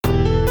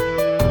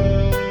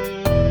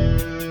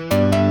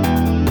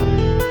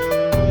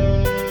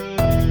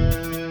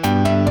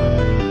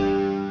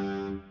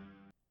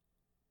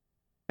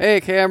Hey,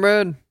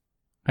 Cameron.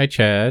 Hi,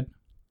 Chad.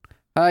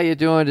 How you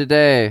doing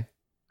today?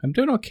 I'm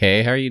doing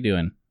okay. How are you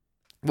doing?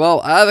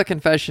 Well, I have a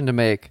confession to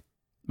make.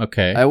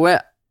 Okay. I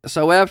went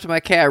up to my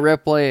cat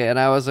Ripley, and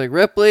I was like,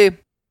 Ripley,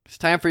 it's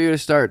time for you to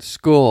start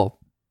school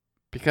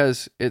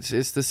because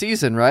it's the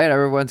season, right?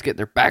 Everyone's getting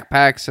their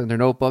backpacks and their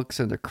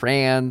notebooks and their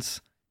crayons.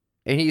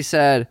 And he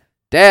said,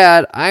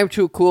 Dad, I'm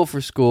too cool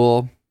for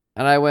school.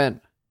 And I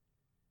went,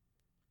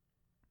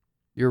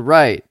 you're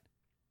right.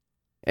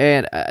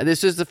 And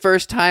this is the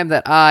first time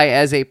that I,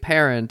 as a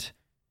parent,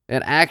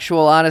 an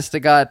actual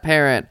honest-to-God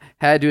parent,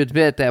 had to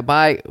admit that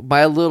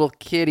my little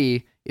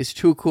kitty is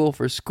too cool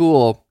for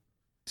school.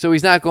 So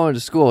he's not going to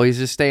school. He's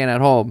just staying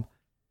at home.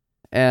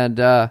 And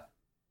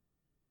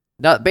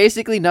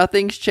basically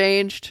nothing's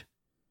changed.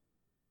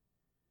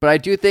 But I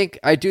do think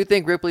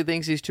Ripley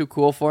thinks he's too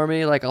cool for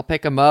me. Like, I'll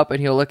pick him up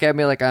and he'll look at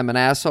me like I'm an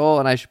asshole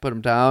and I should put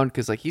him down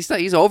because like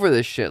he's over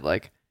this shit.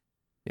 Like,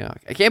 you know,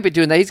 I can't be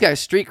doing that. He's got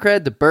street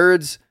cred. The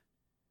birds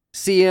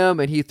see him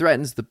and he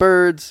threatens the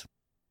birds.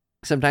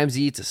 Sometimes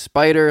he eats a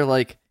spider.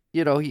 Like,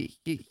 you know,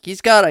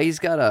 he's got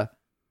a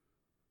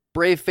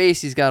brave face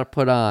he's got to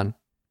put on.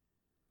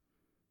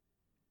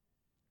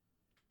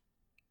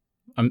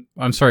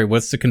 I'm sorry.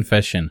 What's the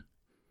confession?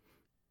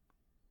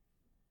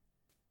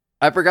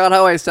 I forgot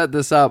how I set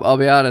this up. I'll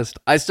be honest.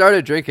 I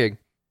started drinking.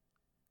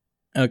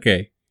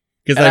 Okay.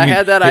 Because I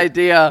had that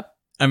idea.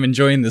 I'm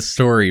enjoying the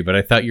story, but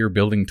I thought you were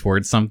building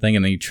towards something,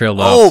 and then you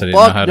trailed off. Oh, So I didn't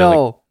know fuck how no. to.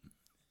 Like...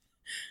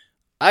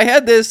 I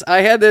had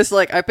this,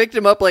 like, I picked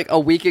him up, like, a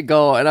week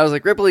ago, and I was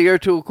like, Ripley, you're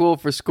too cool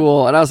for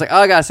school. And I was like, oh,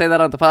 I gotta say that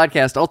on the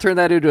podcast. I'll turn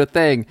that into a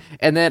thing.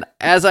 And then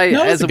as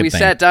we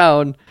sat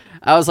down,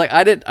 I was like,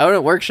 I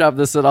wouldn't workshop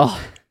this at all.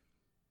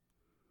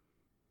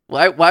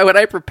 Why would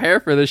I prepare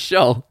for this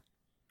show?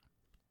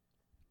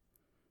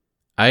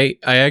 I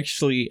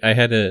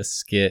had a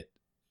skit.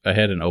 I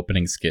had an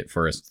opening skit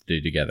for us to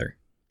do together.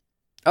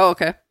 Oh,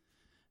 okay.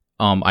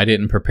 I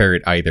didn't prepare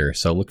it either,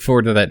 so look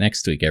forward to that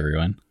next week,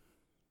 everyone.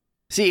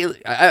 See,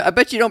 I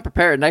bet you don't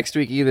prepare it next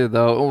week either,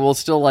 though. And we'll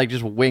still, like,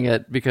 just wing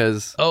it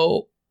because...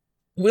 Oh,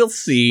 we'll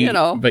see. You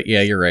know. But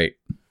yeah, you're right.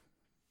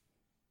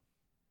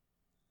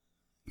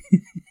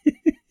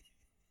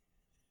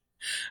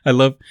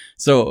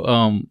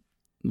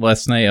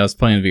 Last night I was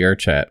playing VR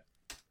chat,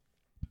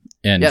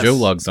 and Yes. Joe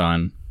logs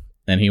on,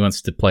 and he wants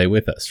to play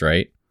with us,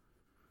 right?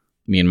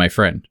 Me and my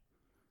friend.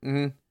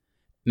 Mm-hmm.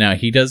 Now,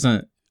 he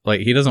doesn't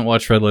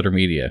watch Red Letter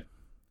Media,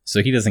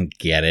 so he doesn't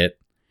get it.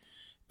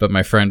 But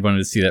my friend wanted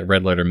to see that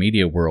Red Letter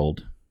Media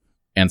world,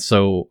 and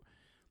so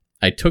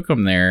I took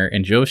him there,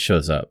 and Joe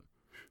shows up.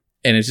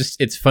 And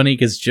it's funny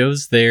because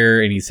Joe's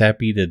there, and he's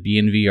happy to be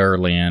in VR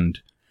land.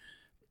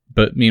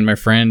 But me and my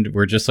friend,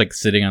 we're just like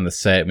sitting on the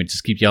set, and we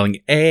just keep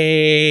yelling,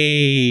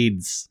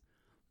 AIDS!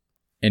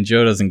 And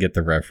Joe doesn't get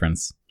the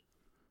reference.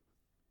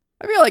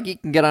 I feel like you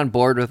can get on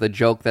board with a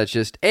joke that's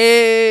just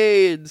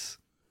AIDS.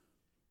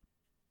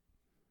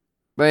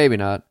 Maybe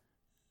not.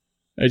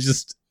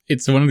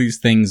 It's one of these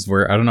things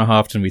where I don't know how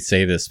often we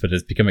say this, but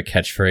it's become a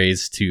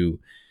catchphrase to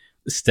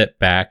step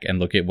back and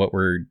look at what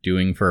we're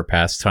doing for a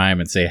pastime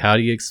and say, how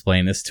do you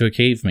explain this to a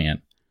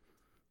caveman?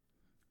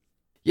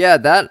 Yeah,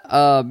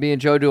 that me and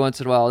Joe do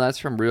once in a while. And that's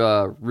from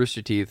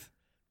Rooster Teeth.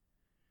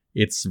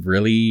 It's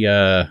really,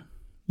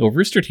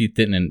 Rooster Teeth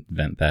didn't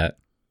invent that.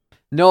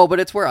 No, but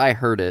it's where I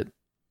heard it.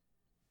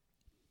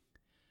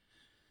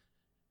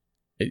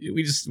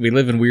 We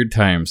live in weird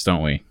times,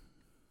 don't we?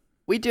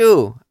 We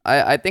do.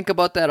 I think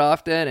about that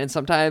often, and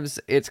sometimes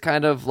it's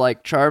kind of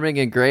like charming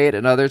and great,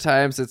 and other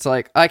times it's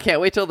like, I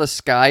can't wait till the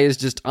sky is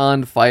just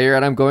on fire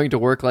and I'm going to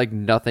work like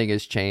nothing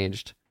has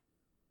changed.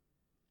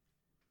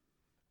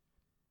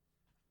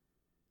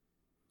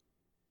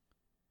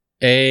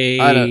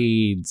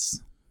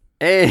 AIDS.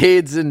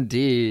 AIDS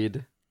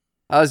indeed.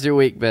 How's your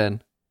week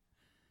been?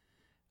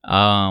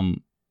 Okay.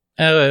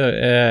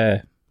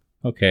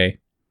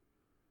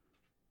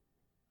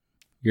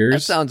 Yours?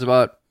 That sounds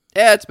about...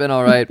 Yeah, it's been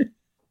all right.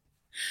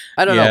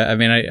 I don't know. Yeah, I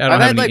mean, I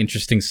don't have any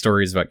interesting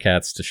stories about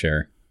cats to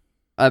share.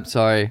 I'm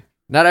sorry.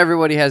 Not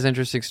everybody has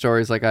interesting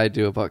stories like I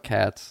do about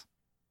cats.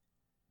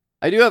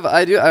 I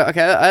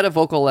had a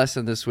vocal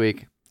lesson this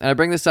week. And I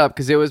bring this up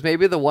because it was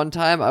maybe the one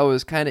time I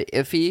was kind of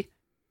iffy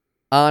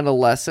on a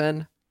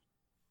lesson.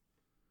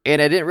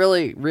 And I didn't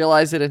really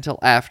realize it until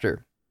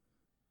after.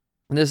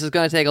 And this is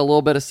going to take a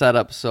little bit of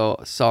setup, so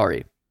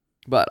sorry.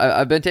 But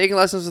I've been taking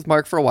lessons with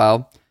Mark for a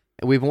while.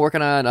 And we've been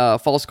working on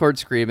false chord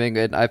screaming,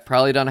 and I've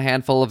probably done a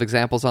handful of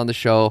examples on the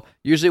show,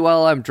 usually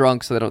while I'm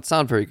drunk, so they don't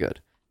sound very good.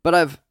 But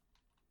I've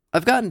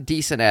gotten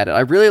decent at it.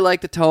 I really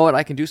like the tone.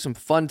 I can do some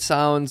fun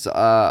sounds.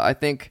 I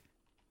think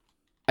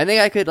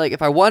I could, like,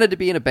 if I wanted to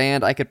be in a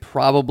band, I could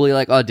probably,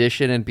 like,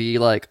 audition and be,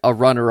 like, a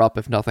runner-up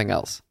if nothing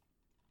else.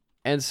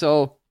 And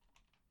so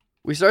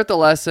we start the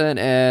lesson,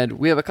 and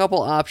we have a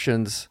couple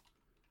options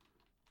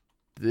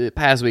the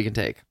paths we can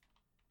take.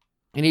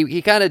 And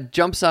he kind of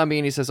jumps on me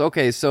and he says,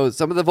 okay, so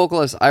some of the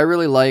vocalists I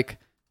really like,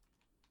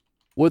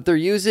 what they're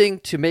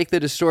using to make the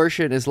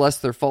distortion is less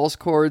their false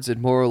chords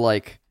and more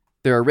like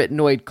their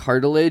arytenoid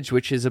cartilage,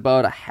 which is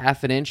about a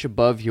half an inch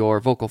above your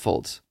vocal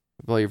folds.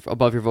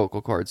 above your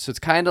vocal cords. So it's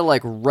kind of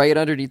like right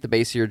underneath the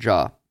base of your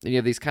jaw. And you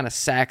have these kind of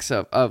sacs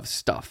of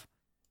stuff.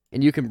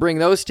 And you can bring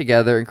those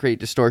together and create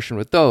distortion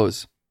with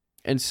those.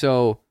 And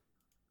so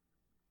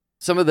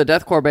some of the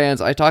deathcore bands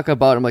I talk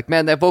about, I'm like,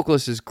 man, that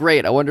vocalist is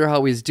great. I wonder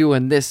how he's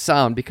doing this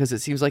sound, because it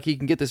seems like he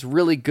can get this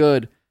really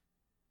good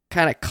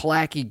kind of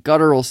clacky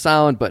guttural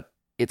sound, but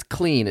it's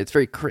clean. It's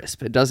very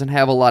crisp. It doesn't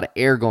have a lot of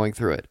air going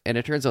through it. And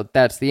it turns out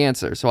that's the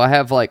answer. So I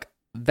have like,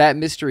 that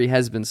mystery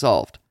has been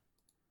solved.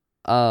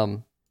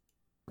 The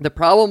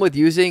problem with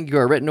using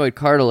your arytenoid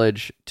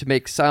cartilage to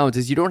make sounds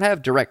is you don't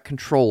have direct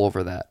control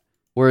over that.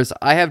 Whereas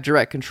I have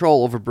direct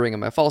control over bringing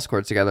my false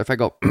chords together. If I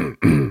go,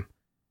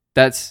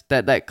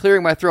 that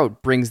clearing my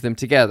throat brings them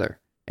together.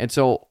 And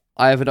so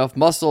I have enough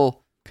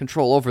muscle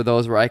control over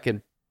those where I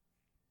can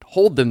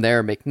hold them there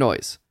and make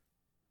noise.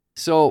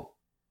 So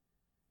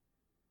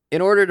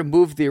in order to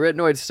move the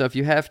arytenoid stuff,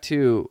 you have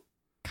to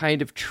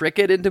kind of trick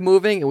it into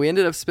moving. And we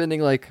ended up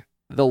spending like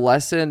the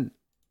lesson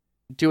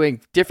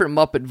doing different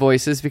Muppet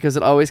voices, because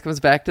it always comes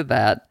back to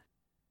that,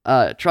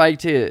 trying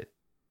to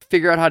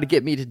figure out how to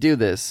get me to do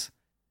this.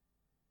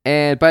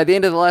 And by the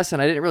end of the lesson,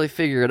 I didn't really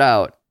figure it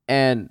out.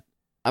 And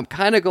I'm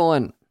kind of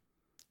going,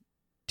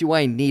 do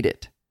I need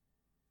it?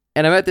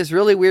 And I'm at this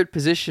really weird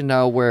position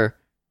now where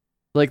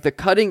like the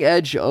cutting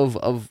edge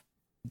of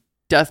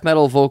death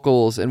metal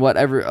vocals and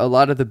whatever a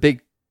lot of the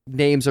big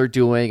names are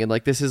doing, and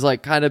like this is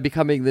like kind of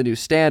becoming the new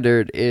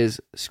standard,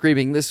 is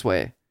screaming this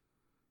way.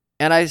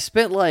 And I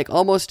spent like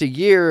almost a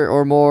year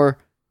or more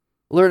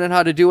learning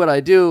how to do what I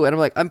do. And I'm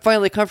like, I'm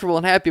finally comfortable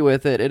and happy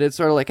with it. And it's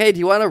sort of like, hey, do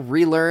you want to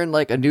relearn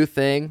like a new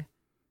thing?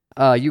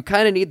 You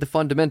kind of need the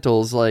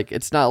fundamentals. Like,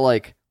 it's not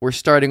like we're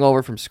starting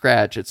over from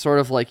scratch. It's sort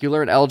of like you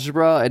learn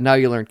algebra and now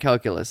you learn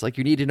calculus. Like,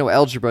 you need to know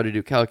algebra to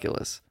do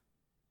calculus.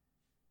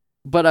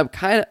 But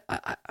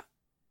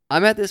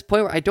I'm at this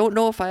point where I don't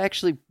know if I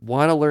actually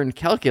want to learn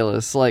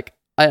calculus. Like,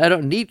 I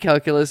don't need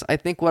calculus. I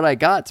think what I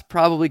got's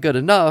probably good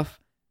enough.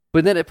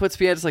 But then it puts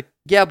me at, it's like,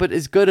 yeah, but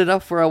it's good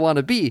enough where I want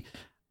to be.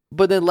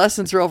 But then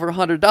lessons are over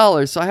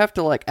 $100, so I have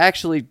to like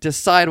actually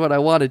decide what I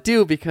want to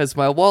do, because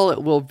my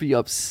wallet will be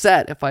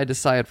upset if I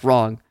decide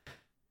wrong.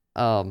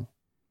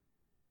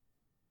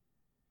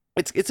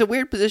 It's a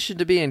weird position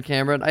to be in,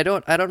 Cameron. I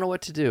don't know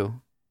what to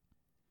do.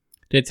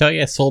 Did I tell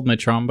you I sold my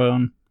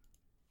trombone?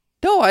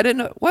 No, I didn't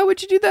know. Why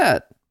would you do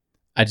that?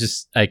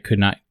 I could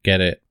not get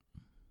it.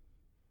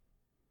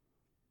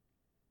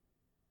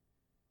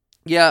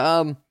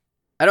 Yeah,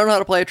 I don't know how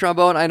to play a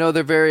trombone. I know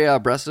they're very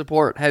breast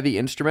support heavy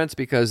instruments,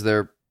 because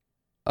they're,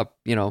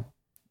 they're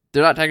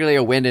not technically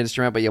a wind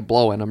instrument, but you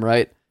blow in them,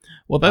 right?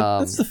 Well,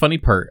 that's the funny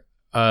part.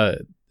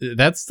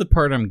 That's the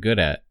part I'm good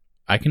at.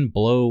 I can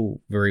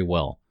blow very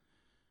well.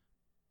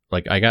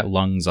 Like, I got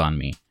lungs on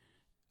me.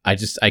 I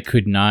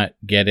could not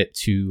get it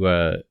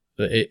to.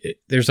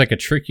 There's like a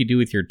trick you do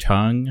with your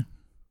tongue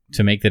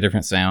to make the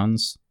different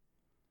sounds.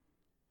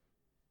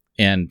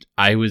 And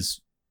I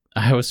was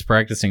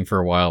practicing for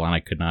a while, and I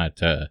could not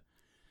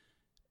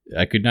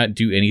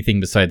do anything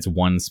besides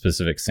one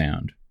specific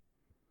sound.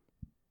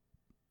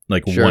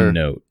 Like one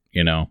note,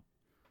 you know?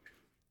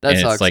 That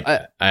and sucks. It's like,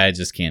 I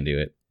just can't do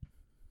it.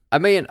 I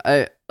mean,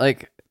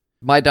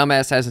 my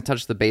dumbass hasn't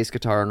touched the bass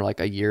guitar in like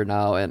a year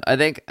now. And I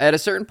think at a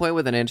certain point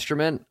with an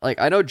instrument,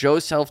 like I know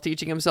Joe's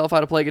self-teaching himself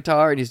how to play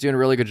guitar, and he's doing a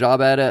really good job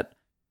at it.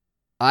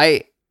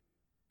 I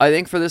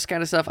think for this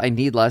kind of stuff, I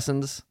need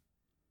lessons.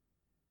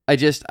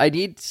 I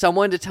need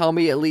someone to tell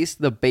me at least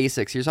the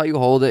basics. Here's how you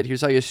hold it.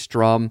 Here's how you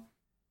strum.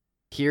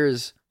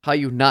 Here's how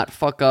you not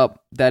fuck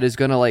up that is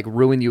going to like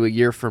ruin you a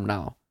year from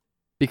now.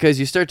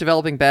 Because you start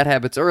developing bad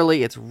habits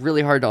early, it's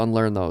really hard to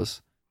unlearn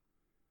those.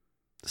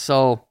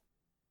 So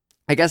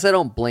I guess I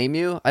don't blame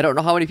you. I don't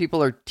know how many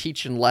people are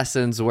teaching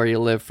lessons where you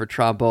live for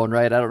trombone,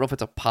 right? I don't know if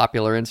it's a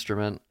popular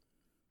instrument.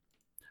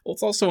 Well,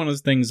 it's also one of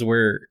those things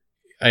where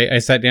I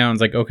sat down and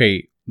was like,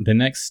 okay, the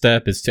next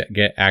step is to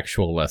get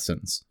actual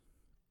lessons.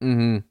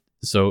 Mm-hmm.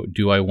 So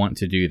do I want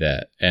to do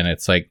that? And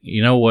it's like,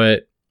 you know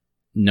what?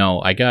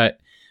 No,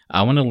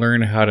 I want to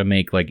learn how to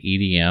make like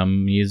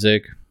EDM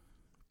music.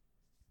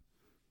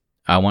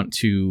 I want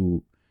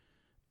to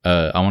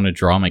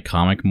draw my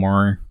comic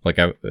more. Like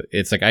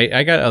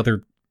I got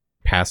other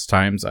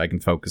pastimes I can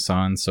focus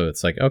on. So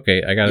it's like,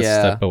 okay, I got to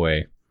step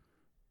away.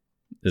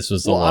 This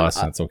was a loss,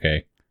 and it's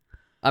okay.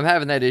 I'm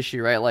having that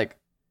issue, right? Like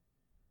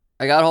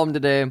I got home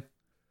today.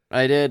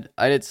 I did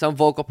some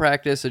vocal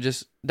practice. So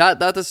just not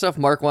the stuff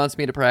Mark wants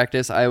me to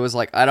practice. I was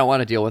like, I don't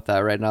want to deal with that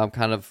right now.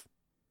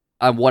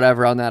 I'm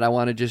whatever on that. I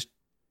want to just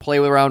play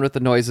around with the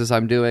noises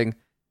I'm doing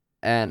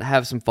and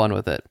have some fun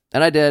with it.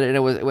 And I did, and it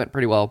went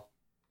pretty well.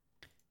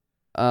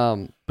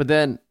 But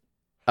then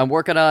I'm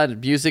working on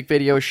music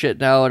video shit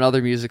now and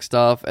other music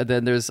stuff. And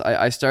then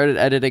I started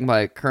editing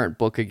my current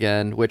book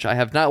again, which I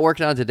have not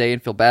worked on today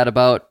and feel bad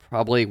about.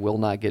 Probably will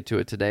not get to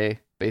it today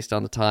based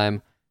on the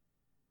time.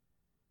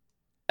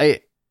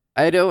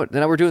 I don't.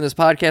 Now we're doing this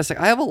podcast. Like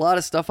I have a lot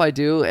of stuff I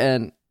do,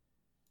 and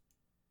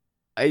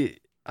I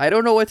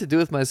don't know what to do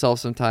with myself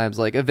sometimes.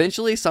 Like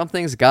eventually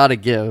something's got to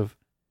give.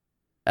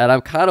 And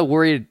I'm kind of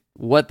worried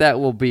what that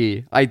will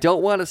be. I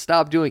don't want to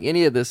stop doing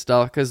any of this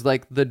stuff because,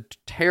 like, the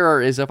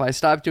terror is if I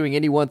stop doing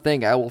any one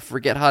thing, I will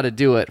forget how to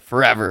do it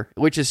forever,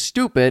 which is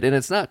stupid and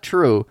it's not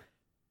true,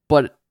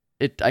 but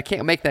I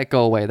can't make that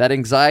go away. That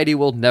anxiety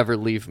will never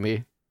leave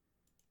me.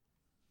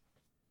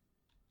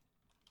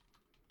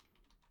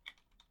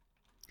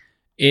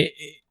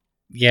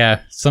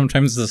 Yeah,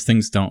 sometimes those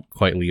things don't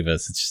quite leave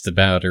us. It's just a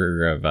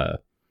matter of, I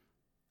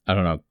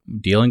don't know,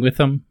 dealing with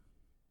them,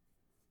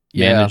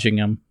 managing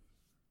them.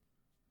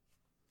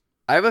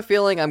 I have a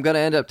feeling I'm going to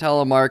end up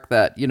telling Mark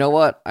that, you know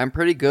what, I'm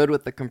pretty good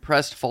with the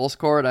compressed false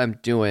chord I'm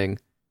doing.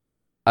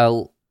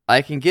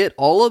 I can get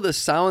all of the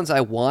sounds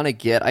I want to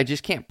get. I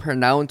just can't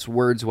pronounce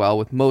words well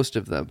with most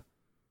of them.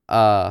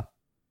 And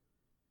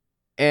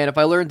if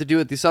I learned to do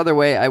it this other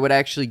way, I would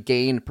actually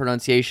gain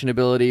pronunciation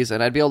abilities,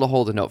 and I'd be able to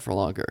hold a note for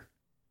longer.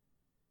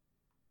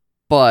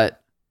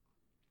 But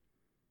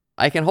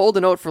I can hold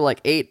a note for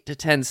like 8 to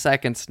 10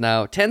 seconds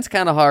now. 10's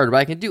kind of hard, but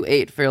I can do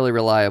 8 fairly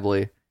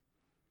reliably.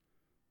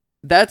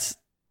 That's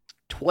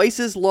twice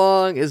as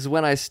long as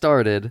when I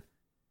started.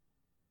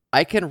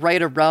 I can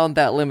write around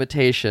that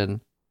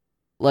limitation.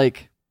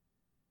 Like,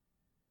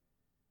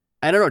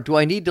 I don't know, do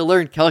I need to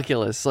learn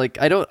calculus?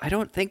 Like, I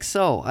don't think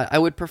so. I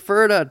would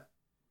prefer to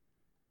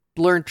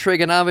learn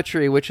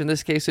trigonometry, which in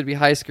this case would be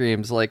high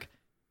screams. Like,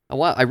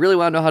 I really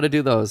want to know how to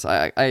do those.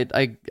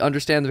 I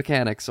understand the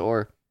mechanics,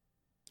 or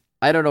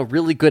I don't know,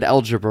 really good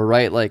algebra,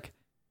 right? Like,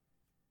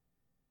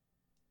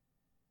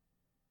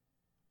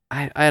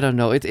 I don't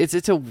know.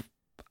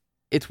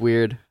 It's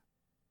weird.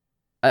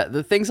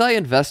 The things I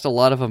invest a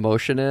lot of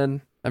emotion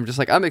in, I'm just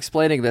like, I'm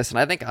explaining this, and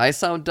I think I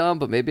sound dumb,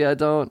 but maybe I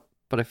don't.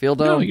 But I feel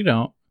dumb. No, you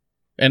don't.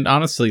 And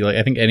honestly, like,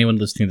 I think anyone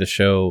listening to the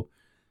show,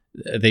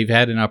 they've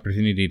had an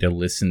opportunity to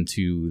listen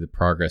to the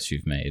progress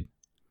you've made.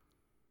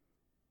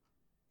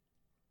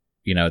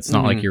 You know, it's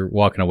not like you're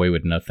walking away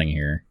with nothing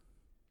here.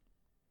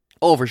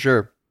 Oh, for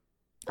sure.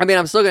 I mean,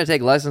 I'm still going to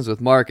take lessons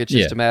with Mark. It's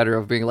just a matter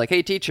of being like,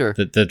 hey, teacher,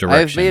 the direction,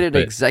 I've made an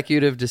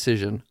executive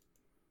decision.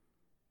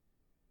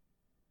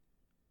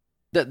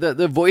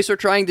 The voice we're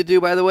trying to do,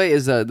 by the way,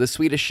 is the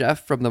Swedish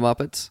Chef from the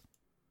Muppets.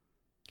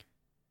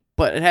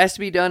 But it has to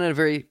be done in a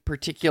very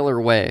particular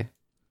way.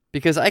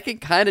 Because I can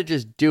kind of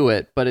just do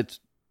it, but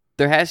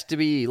there has to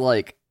be,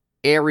 like,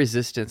 air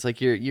resistance. Like,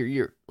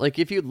 you're like,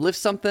 if you lift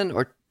something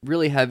or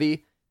really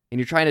heavy and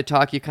you're trying to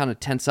talk, you kind of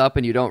tense up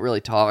and you don't really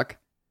talk.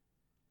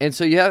 And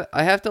so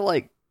I have to,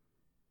 like,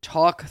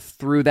 talk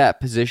through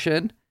that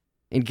position.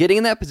 And getting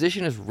in that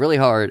position is really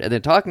hard. And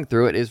then talking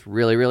through it is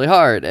really, really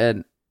hard.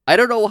 And I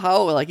don't know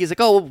how, like, he's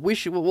like, oh,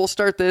 we'll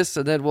start this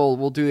and then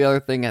we'll do the other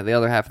thing at the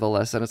other half of the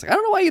lesson. It's like, I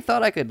don't know why you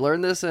thought I could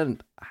learn this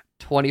in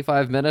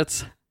 25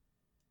 minutes.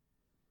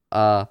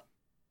 I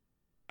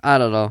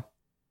don't know.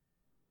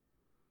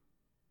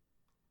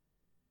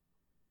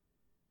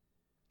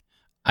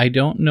 I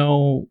don't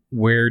know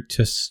where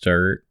to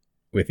start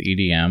with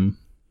EDM.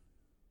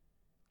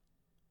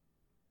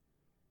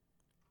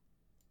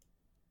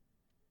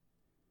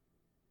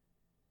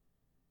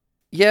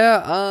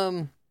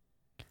 Yeah,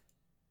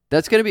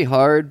 that's going to be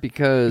hard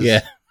because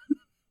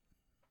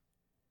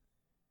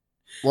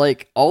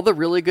like, all the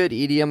really good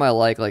EDM I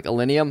like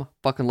Illenium,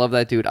 fucking love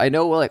that dude. I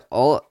know, like,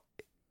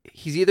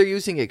 he's either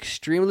using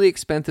extremely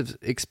expensive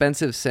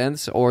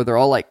synths or they're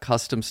all like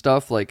custom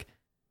stuff. Like,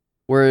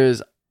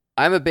 whereas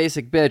I'm a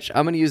basic bitch,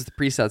 I'm going to use the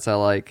presets I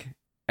like.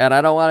 And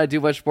I don't want to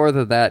do much more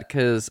than that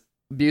because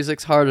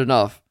music's hard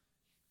enough.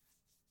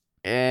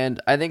 And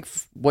I think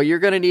what you're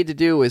going to need to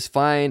do is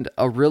find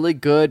a really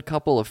good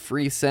couple of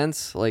free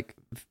synths, like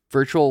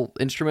virtual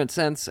instrument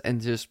synths,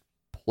 and just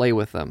play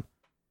with them.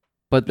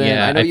 But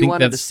then I know you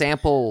wanted to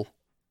sample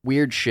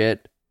weird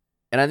shit.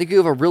 And I think you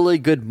have a really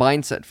good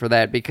mindset for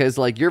that because,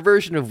 like, your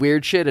version of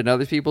weird shit and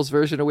other people's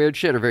version of weird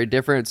shit are very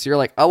different. So you're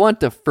like, I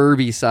want the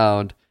Furby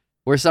sound,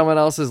 where someone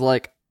else is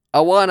like, I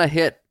want to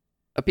hit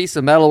a piece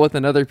of metal with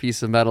another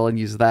piece of metal and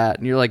use that.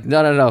 And you're like,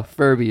 no,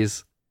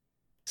 Furbies.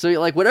 So,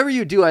 like, whatever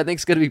you do, I think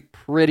is going to be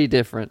pretty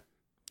different,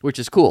 which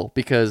is cool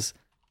because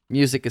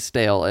music is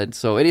stale. And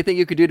so anything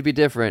you could do to be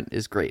different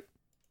is great.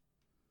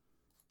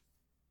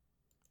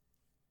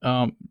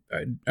 Are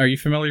you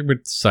familiar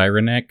with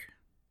Cyrenek?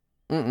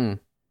 Mm-mm.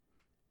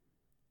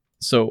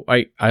 So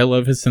I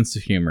love his sense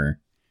of humor.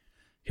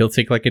 He'll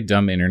take like a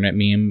dumb internet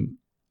meme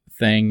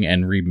thing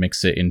and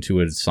remix it into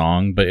a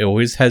song, but it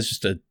always has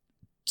just a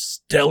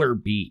stellar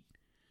beat.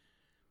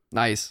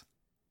 Nice.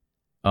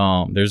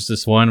 There's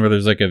this one where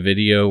there's like a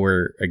video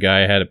where a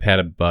guy had a pat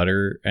of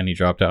butter and he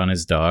dropped it on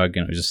his dog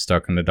and it was just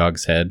stuck on the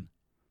dog's head,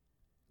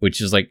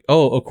 which is like,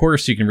 oh, of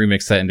course you can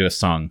remix that into a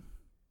song.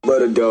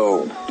 Butter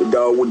dog, the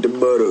dog with the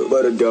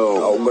butter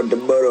dog, I got the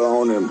butter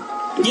on him.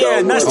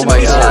 Yeah, nice to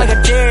meet you. I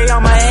got dairy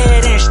on my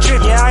head and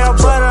strip. Yeah, I got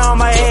butter on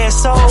my head,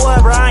 so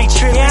what, bro? I ain't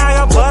tripping. Yeah, I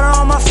got butter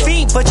on my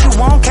feet, but you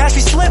won't catch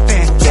me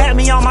slipping. Pat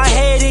me on my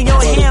head and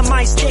your hand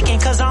might sticking,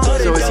 cause I'm...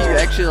 So is he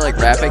actually, like,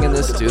 rapping in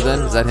this too,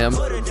 then? Is that him?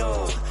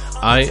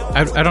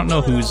 I don't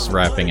know who's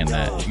rapping in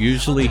that.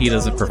 Usually he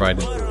doesn't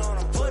provide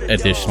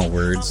additional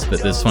words,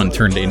 but this one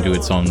turned into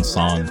its own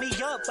song.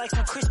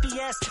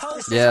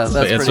 Yeah, that's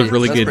But it's pretty, a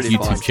really that's good pretty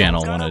YouTube fun.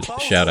 channel I want to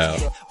shout out.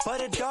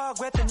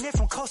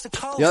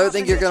 The other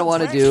thing you're gonna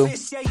want to do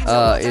is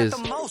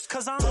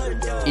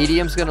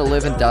EDM's gonna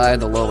live and die in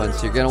the low end,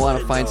 so you're gonna want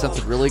to find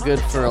something really good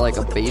for like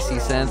a bassy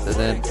synth, and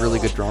then really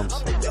good drums.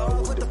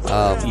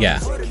 Yeah.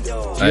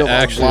 You have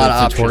Actually, a the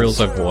lot of tutorials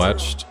options. I've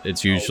watched,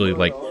 it's usually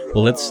like,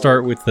 well, let's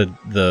start with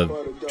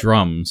the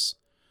drums.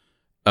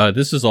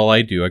 This is all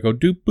I do. I go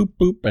doop boop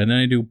boop, and then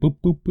I do boop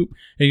boop boop.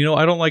 And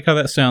I don't like how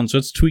that sounds.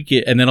 Let's tweak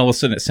it, and then all of a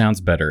sudden it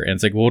sounds better. And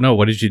it's like, well, no,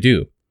 what did you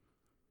do?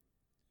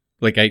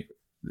 Like I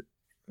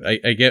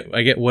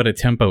get what a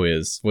tempo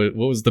is. What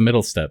was the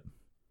middle step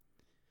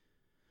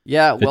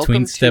Yeah, between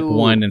welcome step to,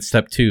 1 and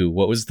step 2?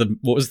 What was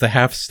the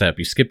half step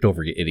you skipped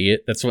over, you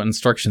idiot? That's what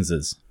instructions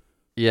is.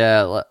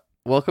 Yeah,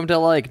 welcome to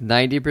like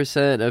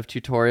 90% of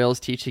tutorials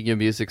teaching you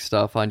music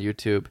stuff on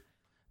YouTube.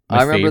 My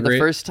I remember the favorite-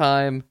 first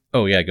time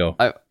Oh yeah, go.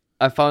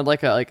 I found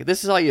like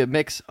this is how you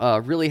mix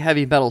really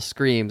heavy metal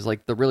screams,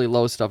 like the really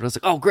low stuff. And I was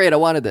like, oh great, I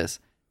wanted this.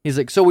 He's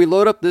like, so we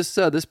load up this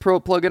Pro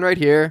plugin right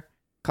here,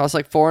 costs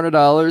like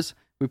 $400.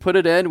 We put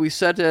it in, we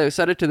set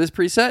it to this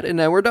preset, and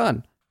then we're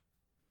done.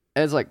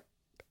 And it's like,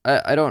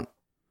 I don't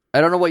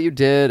know what you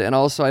did, and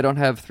also I don't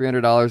have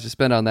 $300 to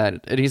spend on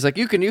that. And he's like,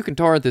 you can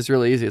torrent this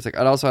really easy. It's like,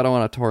 and also I don't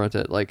want to torrent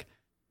it. Like,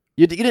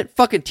 you didn't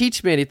fucking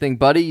teach me anything,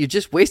 buddy. You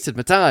just wasted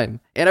my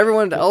time. And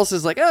everyone else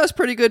is like, oh, it's a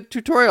pretty good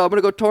tutorial. I'm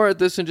going to go torrent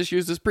this and just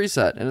use this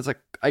preset. And it's like,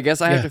 I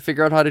guess I have Yeah. to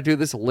figure out how to do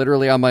this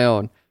literally on my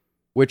own,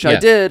 which I Yeah.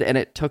 did, and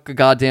it took a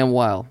goddamn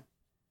while.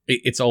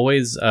 It's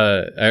always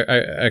I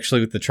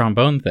actually with the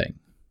trombone thing.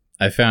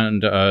 I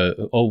found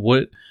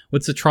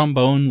what's a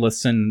trombone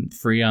lesson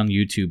free on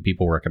YouTube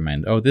people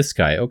recommend? Oh, this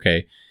guy.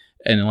 Okay.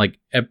 And like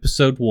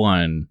episode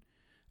 1,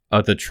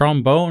 the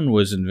trombone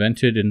was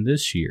invented in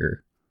this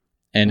year,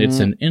 and it's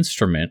an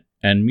instrument,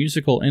 and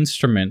musical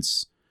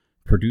instruments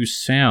produce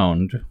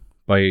sound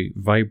by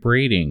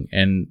vibrating,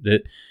 and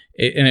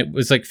it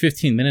was like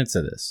 15 minutes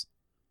of this.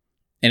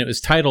 And it was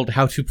titled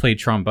How to Play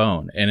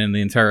Trombone, and in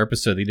the entire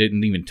episode they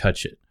didn't even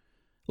touch it.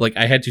 Like,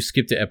 I had to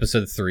skip to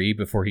episode 3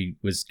 before he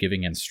was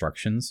giving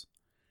instructions.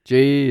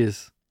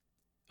 Jeez.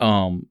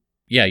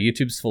 Yeah,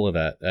 YouTube's full of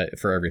that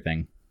for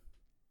everything.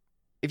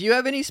 If you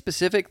have any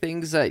specific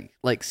things that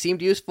like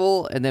seemed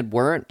useful and then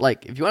weren't,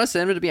 like if you want to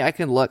send them to me, I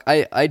can look.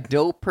 I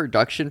know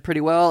production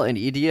pretty well, and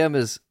EDM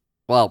is,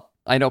 well,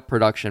 I know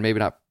production, maybe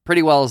not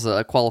pretty well is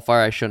a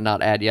qualifier I should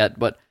not add yet,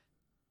 but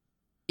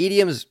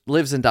EDM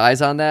lives and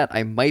dies on that.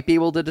 I might be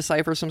able to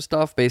decipher some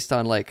stuff based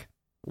on like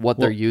what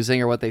they're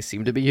using or what they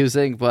seem to be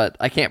using, but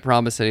I can't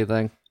promise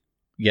anything.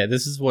 Yeah,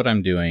 this is what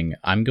I'm doing.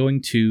 I'm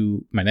going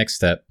to, my next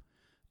step,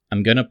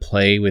 I'm going to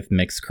play with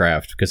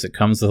Mixcraft because it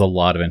comes with a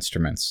lot of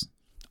instruments.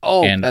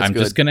 Oh, And that's I'm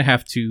good. just going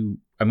to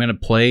I'm going to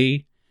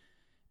play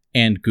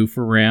and goof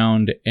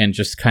around and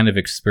just kind of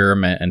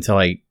experiment until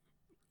I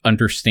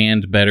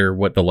understand better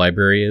what the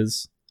library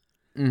is.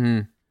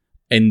 Mm-hmm.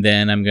 And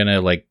then I'm going to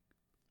like,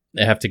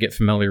 I have to get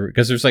familiar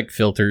because there's like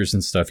filters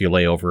and stuff you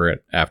lay over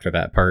it after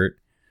that part.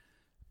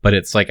 But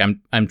it's like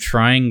I'm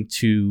trying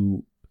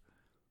to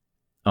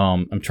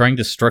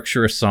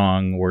structure a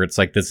song where it's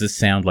like, does this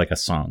sound like a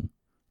song?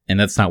 And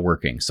that's not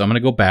working. So I'm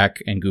going to go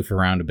back and goof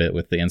around a bit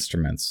with the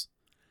instruments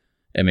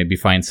and maybe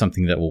find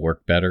something that will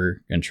work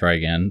better and try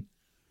again.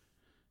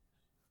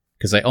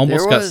 Because I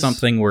almost got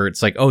something where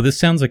it's like, oh, this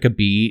sounds like a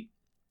beat,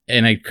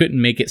 and I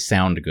couldn't make it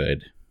sound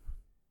good.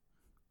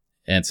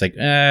 And it's like,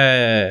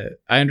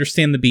 I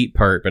understand the beat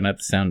part, but not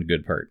the sound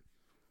good part.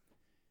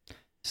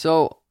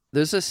 So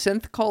there's a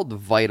synth called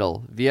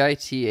Vital,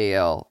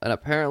 Vital, and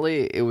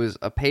apparently it was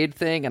a paid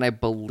thing, and I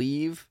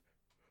believe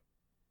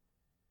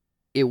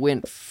it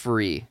went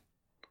free.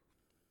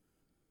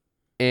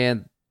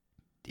 And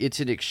it's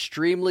an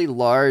extremely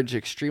large,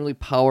 extremely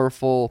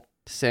powerful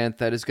synth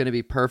that is going to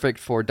be perfect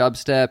for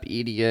dubstep,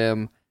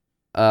 EDM,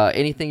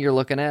 anything you're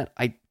looking at.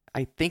 I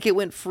think it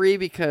went free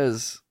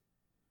because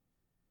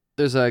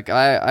there's a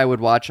guy I would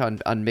watch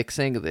on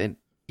mixing, and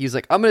he's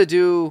like, I'm gonna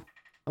do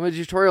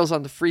tutorials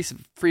on the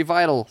free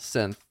Vital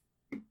synth.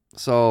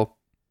 So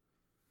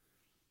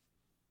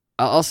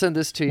I'll send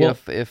this to you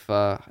if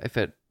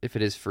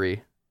it is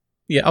free.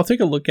 Yeah, I'll take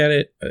a look at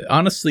it.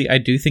 Honestly, I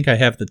do think I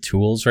have the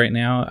tools right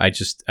now.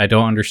 I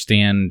don't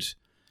understand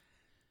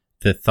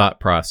the thought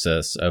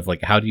process of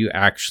like, how do you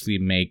actually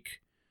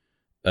make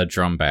a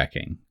drum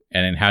backing,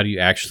 and then how do you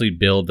actually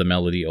build the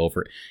melody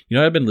over it? You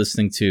know what I've been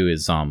listening to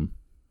is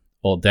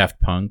old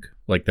Daft Punk,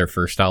 like their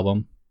first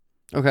album.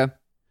 Okay.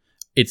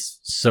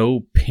 It's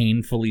so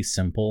painfully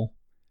simple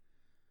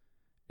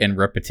and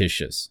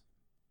repetitious,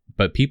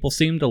 but people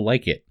seem to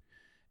like it.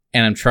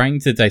 And I'm trying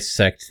to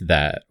dissect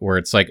that, where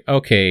it's like,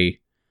 okay,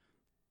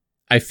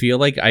 I feel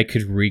like I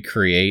could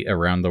recreate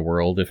Around the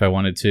World if I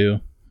wanted to.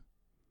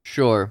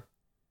 Sure.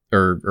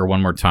 Or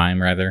One More Time,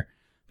 rather.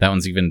 That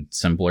one's even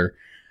simpler.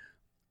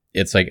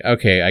 It's like,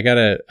 okay, I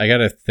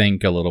gotta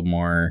think a little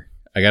more.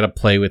 I gotta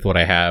play with what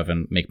I have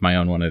and make my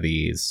own one of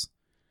these.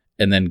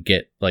 And then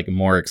get like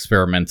more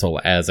experimental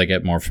as I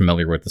get more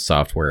familiar with the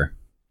software.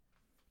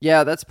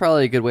 Yeah, that's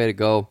probably a good way to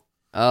go.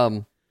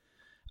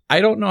 I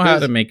don't know how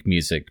to make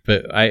music,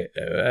 but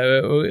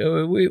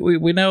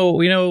we know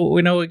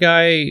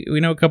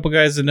a couple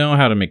guys that know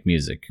how to make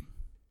music.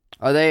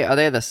 Are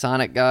they the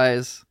Sonic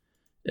guys?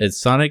 It's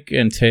Sonic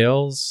and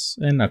Tails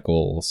and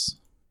Knuckles.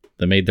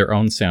 They made their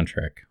own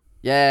soundtrack.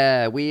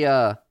 Yeah, we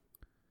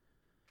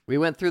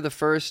went through the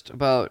first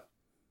about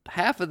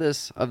half of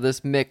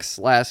this mix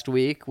last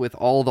week with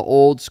all the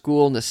old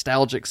school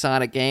nostalgic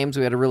Sonic games.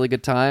 We had a really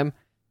good time.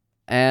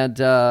 And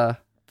the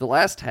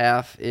last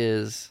half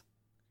is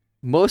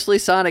mostly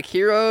Sonic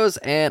Heroes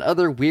and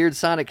other weird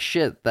Sonic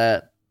shit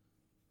that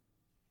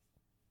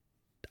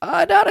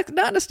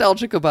not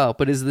nostalgic about,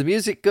 but is the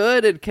music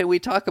good and can we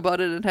talk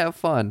about it and have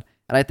fun?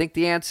 And I think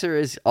the answer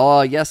is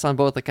yes on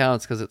both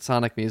accounts because it's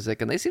Sonic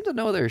music and they seem to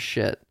know their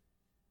shit.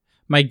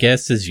 My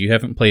guess is you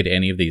haven't played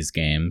any of these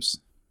games.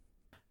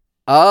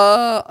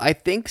 I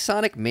think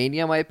Sonic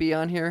Mania might be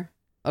on here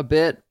a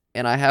bit,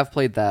 and I have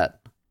played that.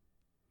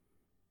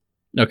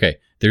 Okay,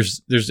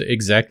 there's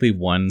exactly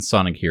one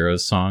Sonic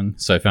Heroes song,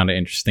 so I found it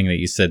interesting that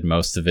you said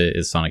most of it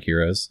is Sonic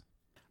Heroes.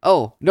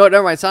 Oh, no,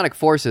 never mind, Sonic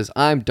Forces.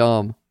 I'm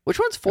dumb. Which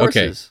one's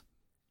Forces? Okay.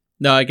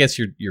 No, I guess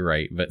you're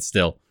right, but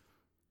still.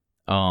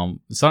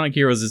 Sonic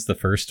Heroes is the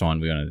first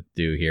one we want to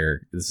do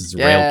here. This is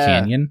Rail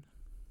Canyon.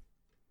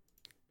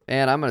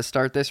 And I'm going to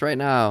start this right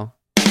now.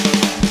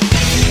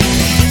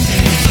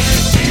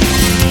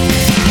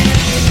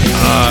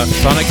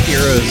 Sonic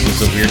Heroes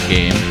is a weird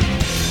game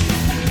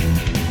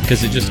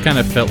because it just kind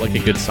of felt like a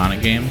good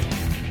Sonic game.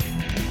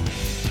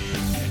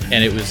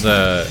 And it was,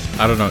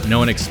 I don't know, no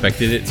one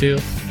expected it to.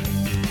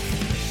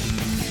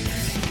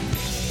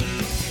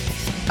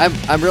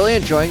 I'm really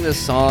enjoying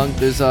this song.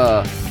 There's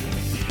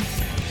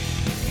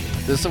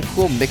some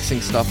cool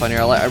mixing stuff on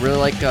here. I really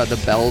like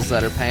the bells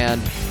that are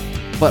panned,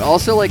 but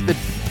also like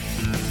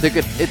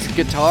it's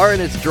guitar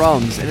and it's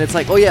drums, and it's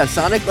like, oh yeah,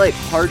 Sonic like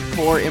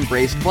hardcore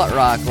embraced butt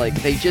rock like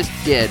they just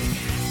did,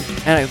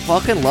 and I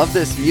fucking love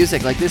this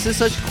music. Like this is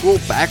such cool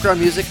background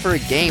music for a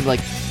game.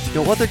 Like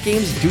no other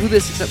games do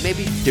this except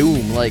maybe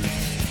Doom. Like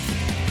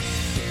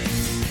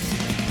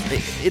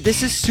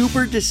this is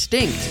super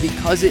distinct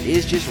because it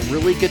is just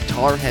really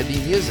guitar heavy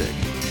music.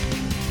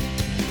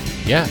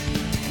 Yeah.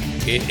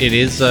 It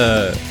is,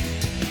 I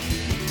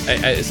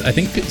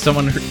think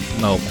someone,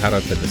 how do I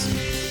put this?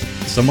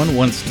 Someone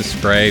once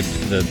described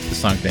the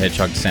Sonic the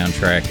Hedgehog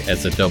soundtrack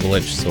as a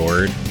double-edged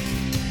sword,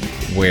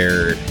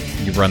 where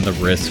you run the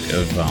risk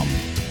of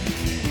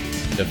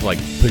like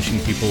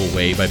pushing people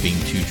away by being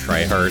too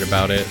try-hard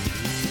about it,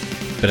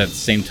 but at the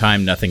same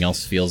time, nothing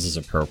else feels as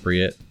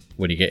appropriate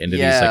when you get into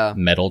these like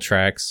metal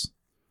tracks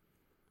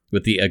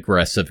with the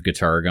aggressive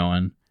guitar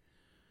going.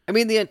 I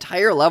mean, the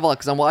entire level,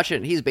 because I'm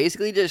watching it, he's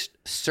basically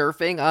just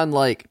surfing on,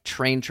 like,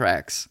 train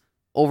tracks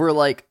over,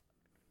 like,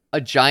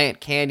 a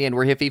giant canyon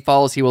where if he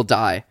falls, he will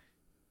die.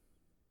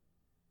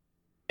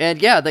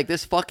 And yeah, like,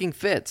 this fucking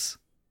fits.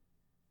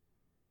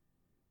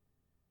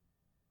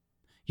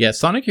 Yeah,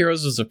 Sonic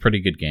Heroes is a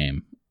pretty good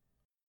game.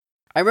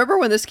 I remember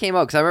when this came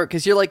out,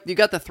 because you're like, you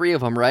got the three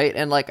of them, right?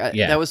 And, like,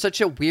 that was such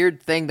a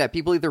weird thing that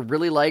people either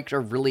really liked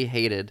or really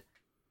hated.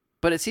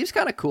 But it seems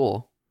kind of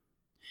cool.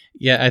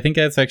 Yeah, I think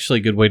that's actually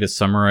a good way to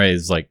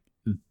summarize like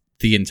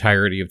the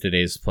entirety of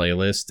today's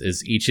playlist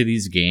is each of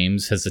these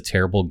games has a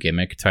terrible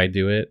gimmick tied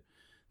to it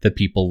that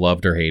people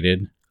loved or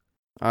hated.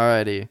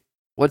 Alrighty.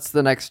 What's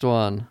the next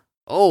one?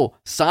 Oh,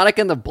 Sonic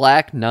and the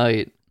Black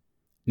Knight.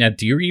 Now,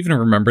 do you even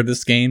remember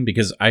this game?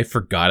 Because I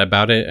forgot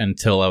about it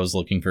until I was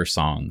looking for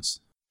songs.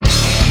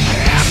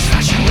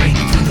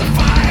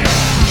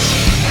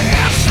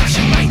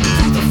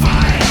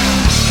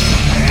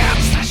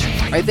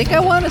 I think I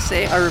want to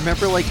say I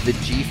remember like the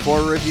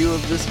G4 review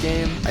of this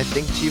game. I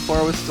think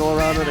G4 was still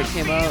around when it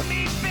came out.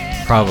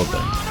 Probably.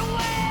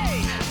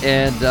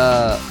 And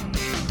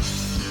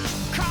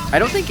I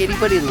don't think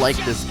anybody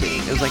liked this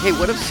game. It was like, hey,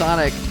 what if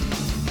Sonic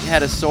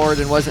had a sword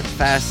and wasn't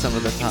fast some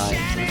of the time?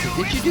 So it's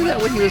like, did you do that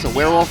when he was a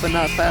werewolf and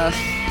not fast?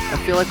 I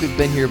feel like we've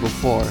been here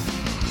before.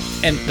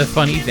 And the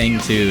funny thing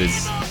too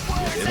is,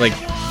 like,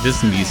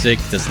 this music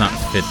does not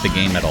fit the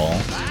game at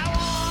all.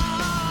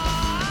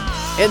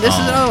 And this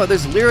is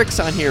there's lyrics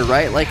on here,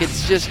 right? Like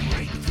it's just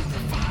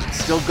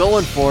still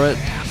going for it.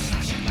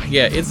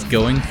 Yeah, it's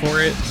going for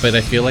it, but I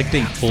feel like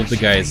they told the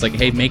guys like,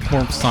 "Hey, make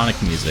more Sonic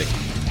music,"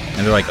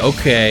 and they're like,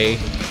 "Okay,"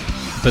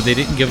 but they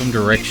didn't give them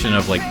direction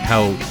of like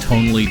how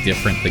tonally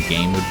different the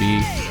game would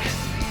be.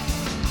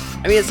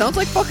 I mean, it sounds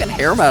like fucking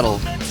hair metal.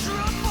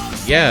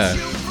 Yeah,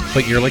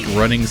 but you're like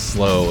running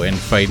slow and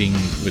fighting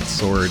with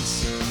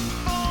swords.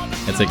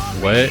 It's like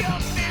what?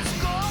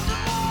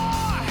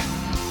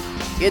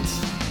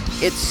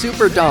 It's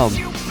super dumb.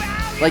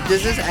 Like,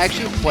 does this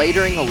actually play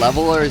during a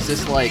level, or is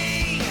this, like,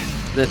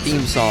 the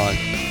theme song?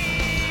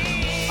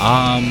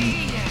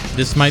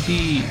 This might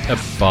be a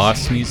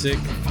boss music.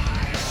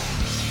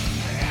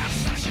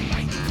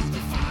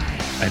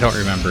 I don't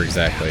remember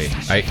exactly.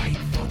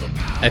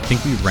 I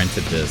think we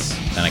rented this,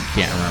 and I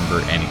can't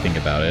remember anything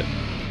about it.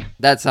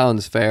 That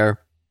sounds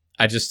fair.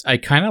 I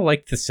kind of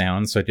like the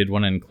sound, so I did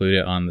want to include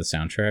it on the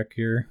soundtrack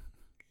here.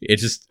 It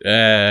just,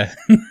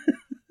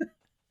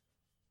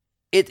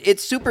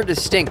 it's super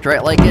distinct,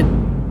 right? Like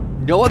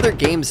no other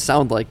games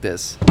sound like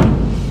this.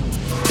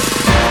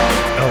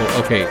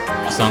 Oh, okay.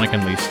 Sonic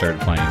Unleashed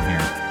started playing here.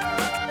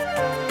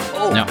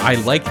 Oh, Now, I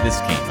like this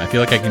game. I feel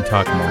like I can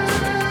talk more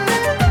to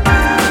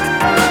it.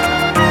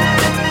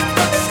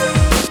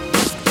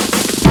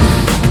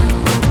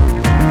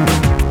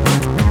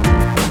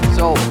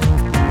 so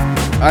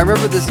I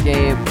remember this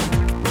game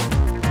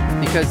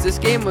because this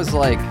game was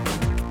like,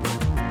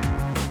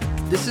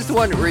 this is the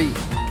one where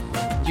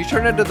you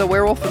turn into the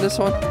werewolf in this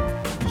one?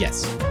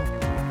 Yes.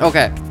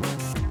 Okay.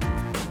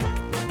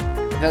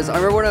 Because I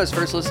remember when I was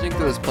first listening to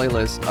this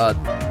playlist,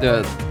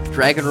 the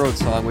Dragon Road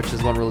song, which is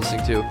the one we're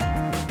listening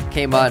to,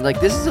 came on. Like,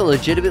 this is a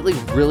legitimately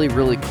really,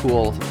 really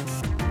cool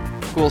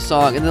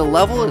song, and the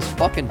level is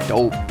fucking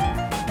dope.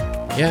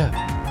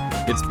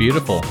 Yeah. It's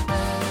beautiful.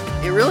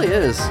 It really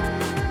is.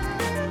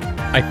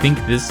 I think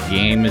this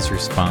game is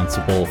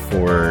responsible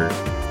for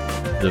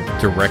the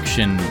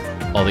direction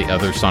all the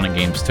other Sonic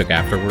games took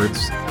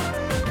afterwards.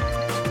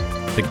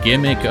 The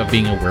gimmick of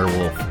being a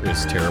werewolf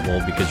is terrible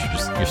because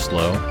you're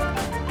slow.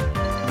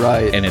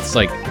 Right. And it's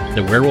like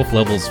the werewolf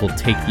levels will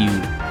take you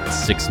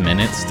 6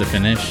 minutes to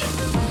finish,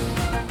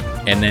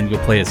 and then you'll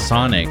play as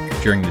Sonic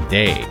during the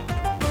day.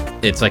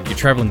 It's like you're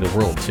traveling the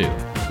world too.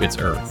 It's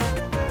Earth.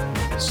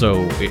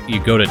 So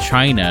you go to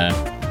China,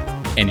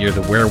 and you're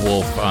the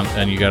werewolf,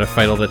 and you gotta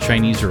fight all the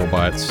Chinese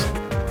robots,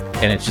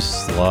 and it's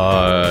just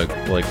slug.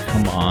 Like,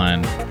 come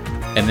on.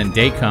 And then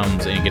day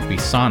comes, and you get to be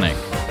Sonic,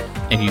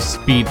 and you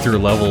speed through a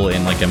level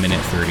in like a minute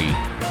 30.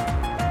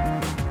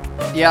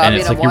 Yeah, And I mean,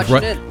 it's I'm like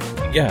watching it,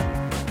 Yeah.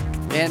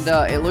 and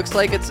it looks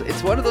like it's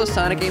one of those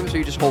Sonic games where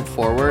you just hold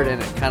forward and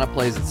it kind of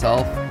plays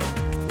itself.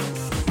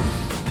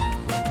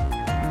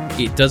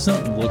 It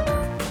doesn't look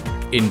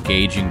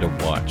engaging to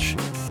watch.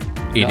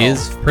 It No.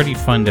 is pretty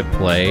fun to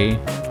play.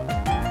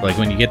 Like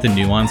when you get the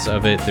nuance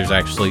of it, there's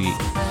actually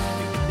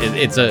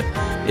it's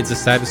a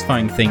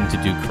satisfying thing to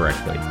do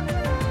correctly.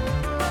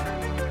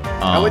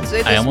 I would say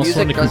I this almost music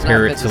want to does compare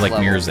not it fit to this like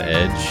level. Mirror's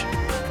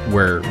Edge,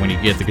 where when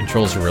you get the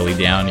controls really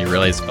down, you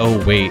realize,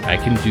 oh wait, I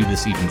can do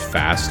this even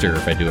faster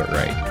if I do it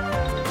right.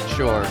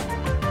 Sure.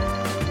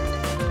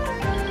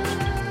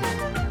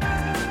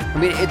 I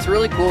mean, it's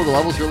really cool. The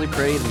level's really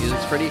pretty. The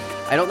music's pretty.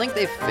 I don't think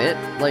they fit.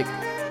 Like,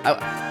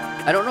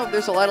 I don't know if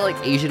there's a lot of like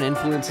Asian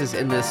influences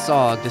in this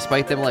song,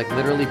 despite them like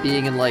literally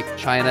being in like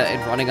China and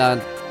running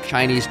on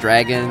Chinese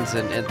dragons,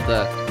 and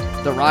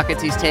the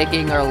rockets he's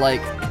taking are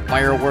like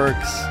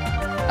fireworks.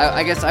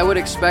 I guess I would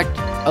expect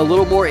a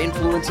little more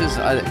influences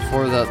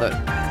for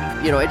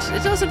the you know, it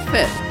doesn't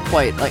fit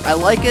quite. Like, I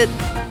like it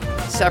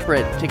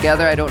separate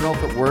together. I don't know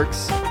if it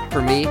works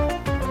for me.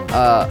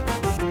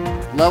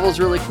 Level's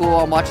really cool.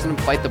 I'm watching them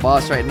fight the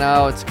boss right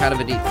now. It's kind of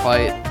a neat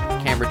fight.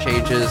 Camera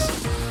changes.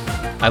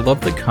 I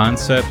love the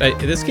concept.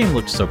 This game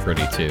looks so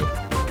pretty too.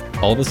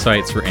 All the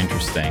sights were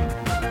interesting.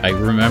 I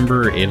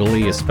remember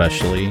Italy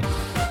especially,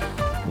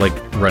 like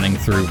running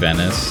through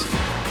Venice,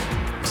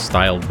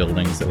 styled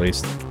buildings at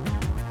least.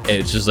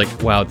 It's just like,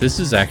 wow, this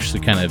is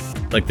actually kind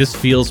of like, this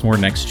feels more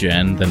next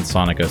gen than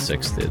Sonic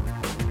 06 did.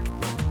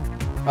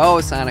 Oh,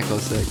 Sonic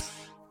 06.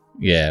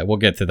 Yeah, we'll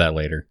get to that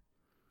later.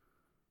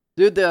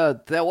 Dude,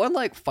 that one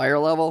like fire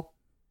level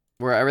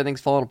where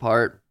everything's falling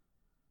apart.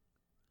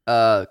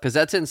 Because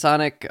that's in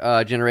Sonic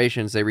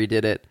Generations. They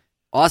redid it.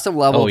 Awesome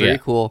level, Oh, very yeah.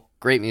 cool,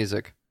 great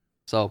music.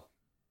 So,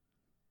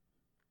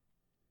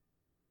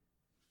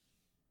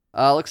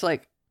 looks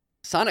like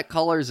Sonic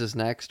Colors is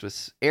next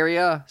with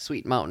Area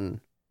Sweet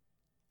Mountain.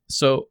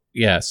 So,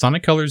 yeah,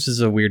 Sonic Colors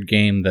is a weird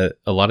game that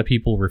a lot of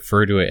people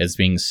refer to it as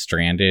being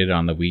stranded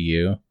on the Wii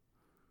U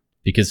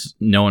because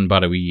no one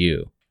bought a Wii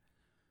U.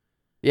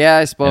 Yeah, I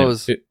And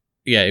suppose.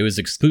 it was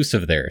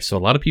exclusive there, so a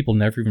lot of people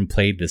never even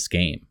played this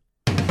game.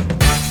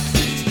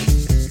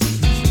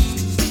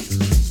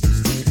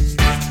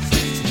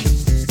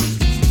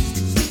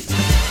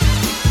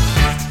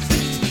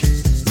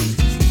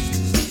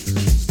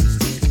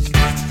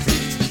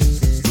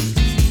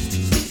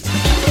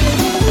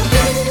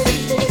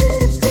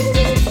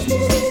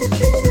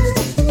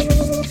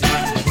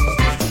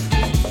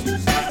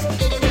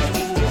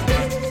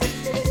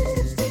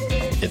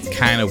 It's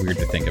kind of weird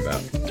to think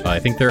about. I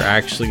think they're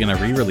actually going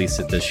to re-release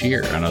it this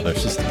year on other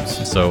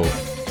systems. So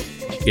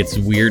it's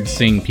weird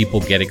seeing people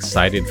get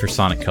excited for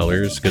Sonic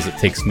Colors because it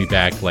takes me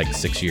back like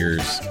 6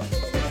 years.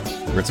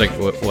 Where it's like,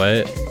 what?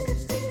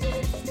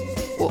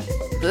 Well,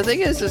 the thing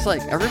is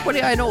like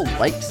everybody I know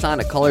liked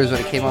Sonic Colors when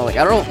it came out. Like,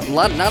 I don't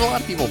know, not a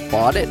lot of people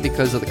bought it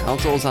because of the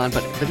console it was on,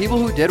 but the people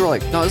who did were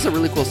like, no, this is a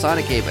really cool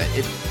Sonic game.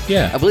 I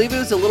Yeah. believe it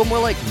was a little more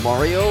like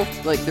Mario.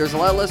 Like, there's a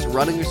lot less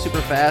running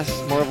super fast,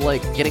 more of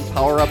like getting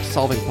power-ups,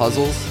 solving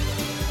puzzles.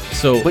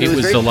 So But it it was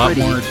was very a lot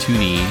pretty. more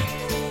 2D,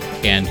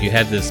 and you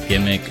had this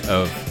gimmick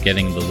of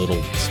getting the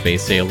little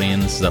space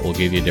aliens that will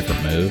give you a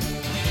different move.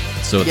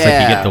 So it's like you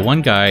Yeah. get the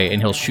one guy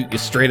and he'll shoot you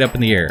straight up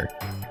in the air.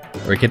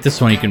 Or you get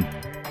this one, you can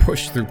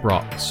push through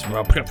rocks.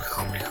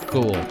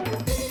 Cool.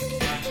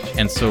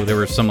 And so there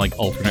were some like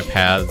alternate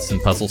paths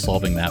and puzzle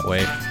solving that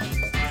way.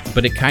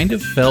 But it kind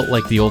of felt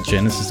like the old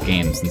Genesis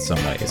games in some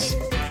ways.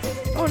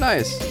 Oh,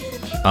 nice.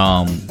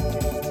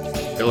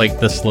 like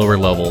the slower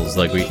levels,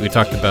 like we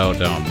talked about,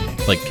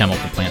 like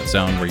Chemical Plant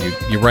Zone, where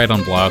you ride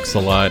on blocks a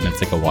lot and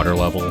it's like a water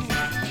level.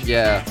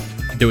 Yeah.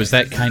 There was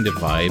that kind of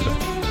vibe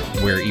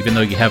where even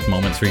though you have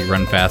moments where you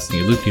run fast and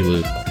you loop,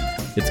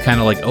 it's kind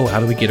of like, oh, how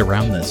do we get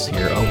around this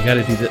here? Oh, we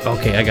gotta do this.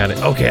 Okay, I got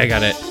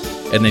it.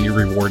 And then your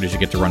reward is you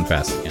get to run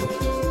fast again.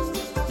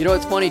 You know,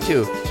 it's funny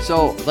too.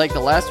 So, like the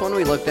last one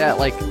we looked at,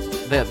 like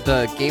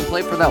the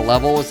gameplay for that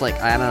level was like,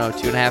 I don't know,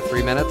 2.5,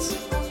 3 minutes.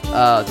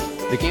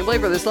 The gameplay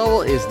for this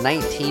level is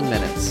 19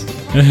 minutes.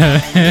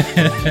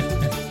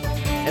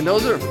 And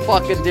those are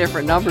fucking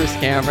different numbers,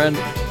 Cameron.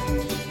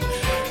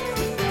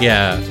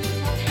 Yeah.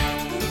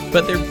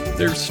 But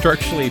they're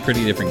structurally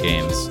pretty different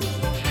games.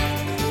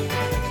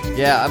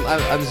 Yeah,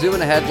 I'm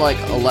zooming ahead like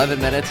 11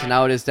 minutes, and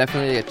now it is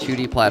definitely a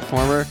 2D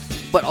platformer.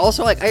 But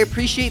also, like, I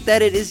appreciate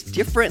that it is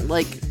different.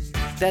 Like,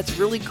 that's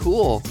really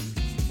cool.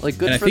 Like,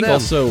 good and for them. them. I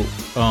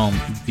think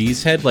also,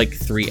 these had like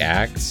 3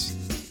 acts,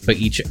 but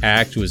each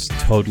act was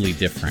totally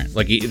different.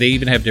 Like, they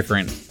even have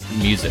different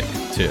music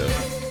too.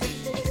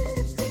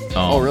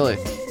 Oh, really?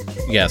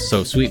 Yeah.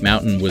 So Sweet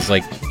Mountain was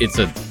like, it's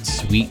a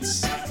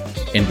sweets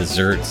and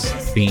desserts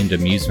themed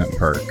amusement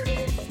park.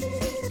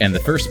 And the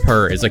first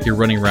part is like you're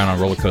running around on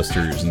roller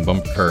coasters and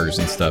bumper cars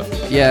and stuff.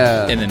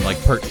 Yeah. And then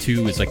like part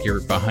 2 is like you're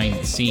behind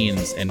the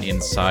scenes and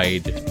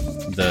inside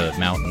the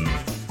mountain,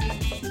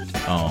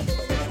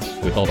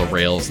 with all the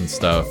rails and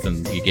stuff,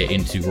 and you get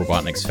into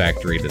Robotnik's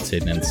factory that's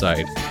hidden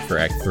inside for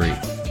Act 3.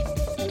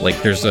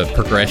 Like there's a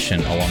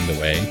progression along the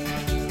way.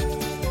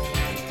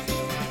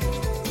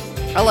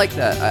 I like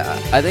that.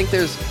 I think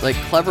there's like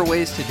clever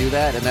ways to do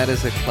that, and that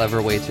is a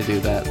clever way to do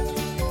that.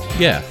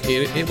 Yeah,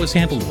 it was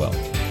handled well.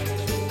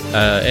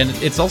 And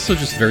it's also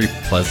just very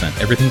pleasant.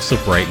 Everything's so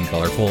bright and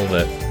colorful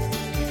that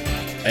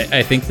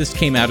I think this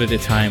came out at a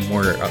time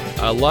where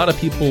a lot of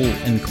people,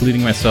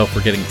 including myself,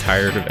 were getting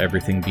tired of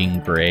everything being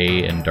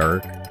gray and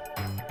dark.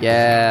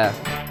 Yeah.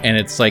 And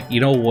it's like, you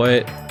know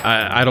what?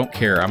 I don't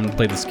care. I'm going to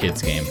play this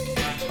kid's game.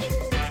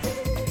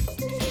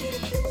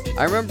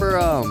 I remember,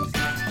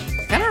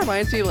 kind of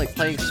reminds me of like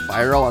playing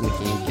Spyro on the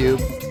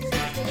GameCube.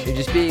 And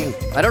just being,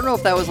 I don't know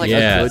if that was like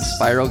a good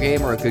Spyro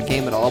game or a good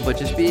game at all, but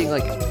just being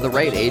like the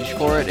right age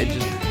for it and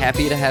just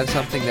happy to have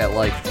something that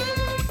like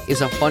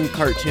is a fun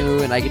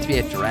cartoon, and I get to be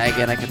a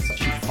dragon, I can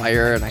shoot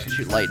fire, and I can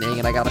shoot lightning,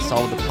 and I gotta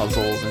solve the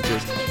puzzles, and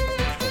just,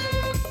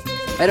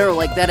 I don't know,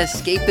 like that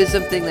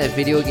escapism thing that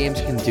video games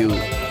can do.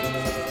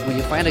 When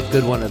you find a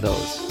good one of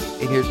those,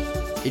 and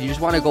you just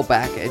want to go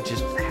back and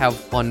just have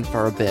fun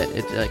for a bit,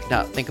 like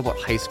not think about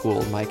high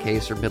school in my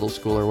case, or middle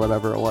school, or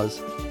whatever it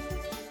was.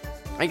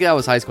 I think that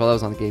was high school. That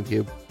was on the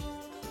GameCube.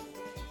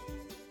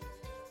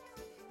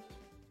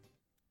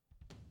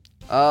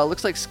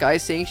 Looks like Sky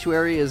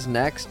Sanctuary is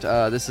next.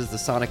 This is the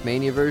Sonic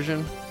Mania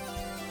version.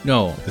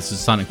 No, this is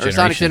Sonic Generations.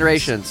 Sonic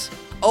Generations.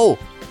 Oh,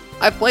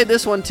 I've played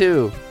this one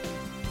too.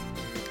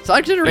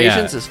 Sonic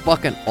Generations is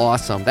fucking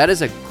awesome. That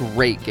is a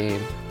great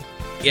game.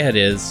 Yeah, it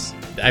is.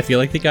 I feel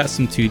like they got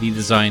some 2D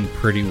design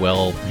pretty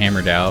well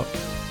hammered out,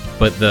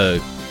 but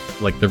the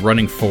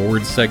running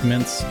forward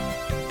segments,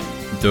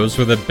 those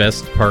were the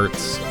best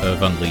parts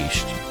of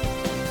Unleashed.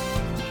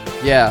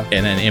 Yeah.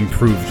 And then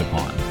improved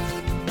upon.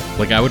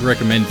 Like, I would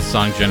recommend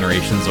Sonic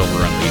Generations over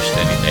Unleashed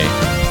any day.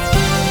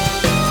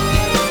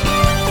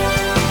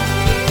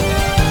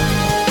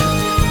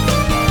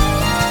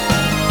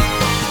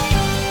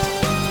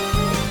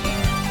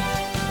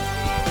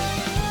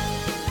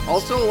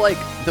 Also, like,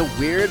 the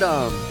weird,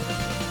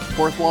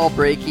 fourth wall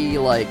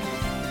breaky, like,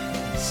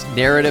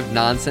 narrative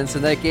nonsense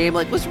in that game,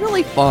 like, was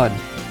really fun.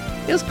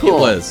 It was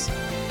cool.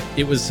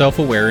 It was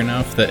self-aware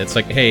enough that it's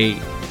like,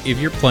 hey, if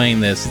you're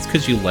playing this, it's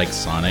because you like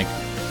Sonic.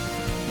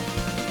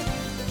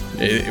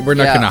 We're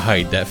not going to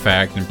hide that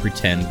fact and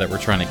pretend that we're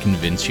trying to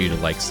convince you to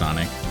like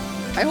Sonic.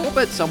 I hope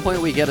at some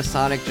point we get a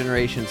Sonic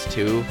Generations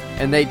 2,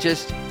 and they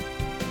just,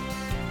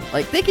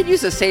 like, they could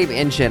use the same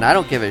engine. I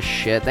don't give a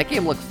shit. That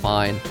game looked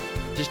fine.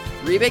 Just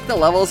remake the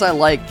levels I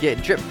like.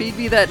 Feed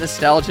me that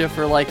nostalgia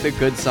for, like, the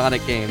good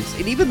Sonic games.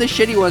 And even the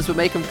shitty ones would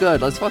make them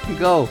good. Let's fucking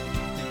go.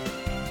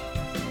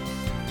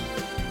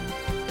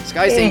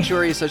 Sky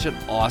Sanctuary is such an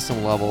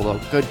awesome level, though.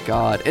 Good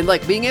God. And,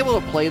 like, being able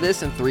to play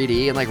this in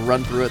 3D and, like,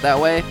 run through it that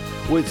way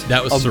was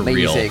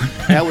amazing.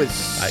 Surreal. That was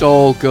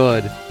so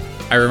good.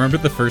 I remember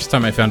the first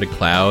time I found a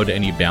cloud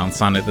and you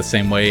bounce on it the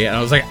same way, and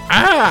I was like,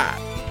 ah!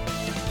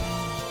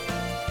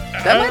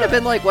 That might have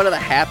been, like, one of the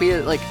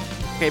happiest, like,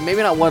 okay,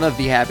 maybe not one of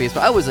the happiest,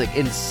 but I was, like,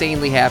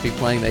 insanely happy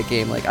playing that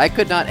game. Like, I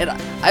could not, and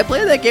I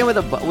played that game with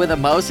a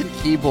mouse and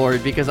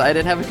keyboard because I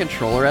didn't have a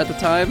controller at the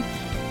time.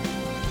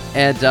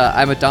 And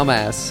I'm a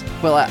dumbass.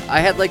 Well, I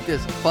had, like,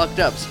 this fucked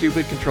up,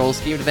 stupid control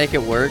scheme to make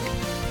it work.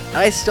 And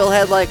I still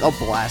had, like, a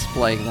blast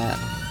playing that.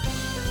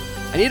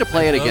 I need to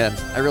play it again.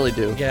 I really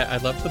do. Yeah, I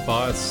love the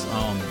boss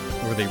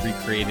where they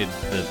recreated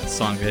the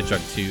Sonic the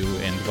Hedgehog 2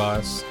 end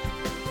boss,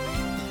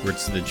 where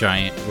it's the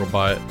giant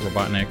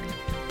Robotnik.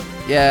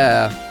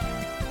 Yeah.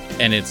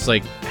 And it's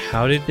like,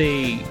 how did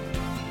they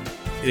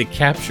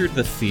captured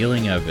the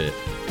feeling of it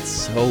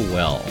so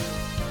well.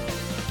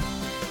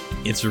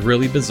 it's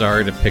really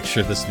bizarre to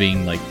picture this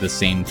being like the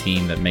same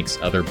team that makes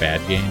other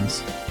bad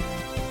games.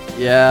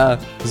 Yeah.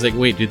 It's like,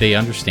 wait, do they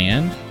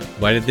understand?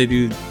 Why did they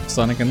do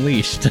Sonic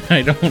Unleashed?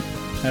 I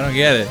don't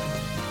get it.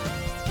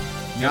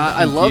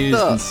 I love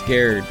confused and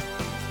scared.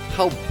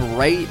 how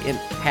bright and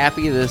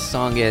happy this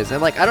song is.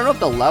 And like, I don't know if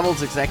the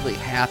level's exactly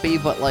happy,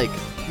 but like,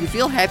 you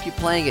feel happy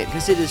playing it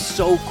because it is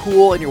so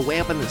cool and you're way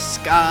up in the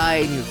sky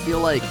and you feel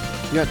like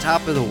you're on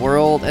top of the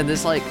world. And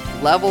this like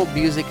level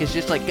music is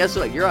just like, guess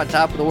what? You're on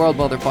top of the world,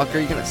 motherfucker.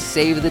 You're gonna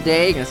save the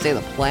day. You're gonna save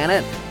the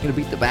planet. You're gonna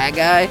beat the bad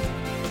guy.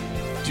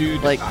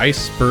 Dude, like, I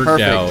spurred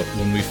perfect. out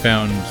when we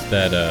found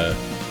that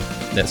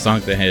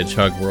Sonic the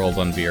Hedgehog world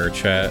on VR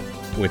chat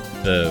with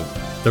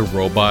the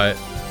robot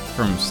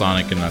from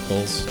Sonic and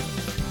Knuckles.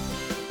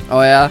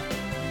 Oh yeah.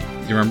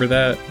 Do you remember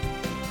that?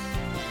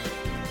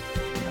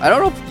 I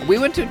don't know if we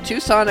went to 2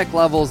 Sonic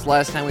levels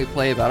last time we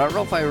played, but I don't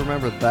know if I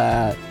remember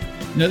that.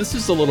 No, this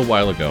is a little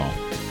while ago.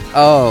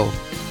 Oh.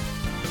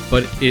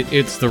 But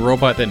it's the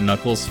robot that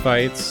Knuckles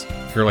fights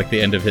for like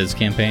the end of his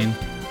campaign.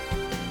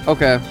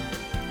 Okay.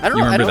 I don't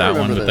You know. I remember don't that remember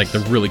one with like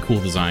this. the really cool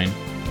design?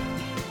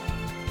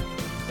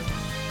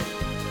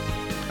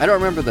 I don't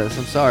remember this.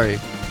 I'm sorry.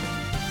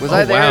 Was Oh,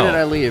 I there wow. or did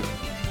I leave?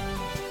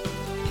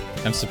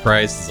 I'm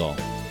surprised is all.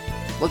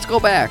 Let's go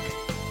back.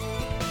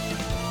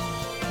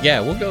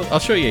 Yeah, we'll go. I'll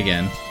show you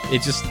again.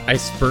 It just, I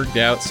spurred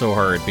out so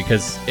hard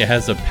because it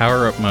has a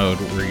power-up mode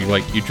where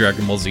you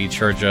Dragon Ball Z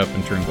charge up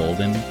and turn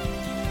golden.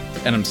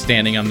 And I'm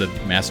standing on the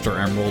Master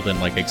Emerald and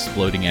like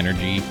exploding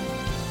energy.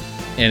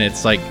 And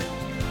it's like,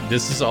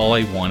 this is all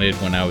I wanted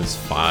when I was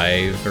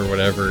 5 or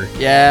whatever.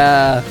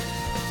 Yeah.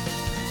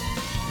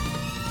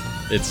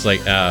 It's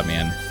like,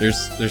 man,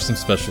 there's some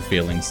special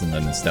feelings in the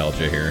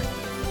nostalgia here.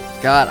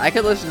 God, I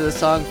could listen to this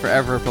song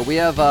forever, but we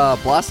have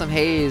Blossom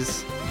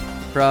Haze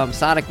from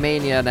Sonic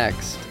Mania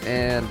next.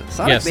 And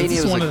Sonic Yes, Mania this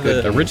is was one a of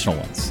good the game. original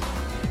ones.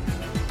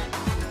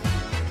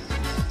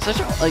 Such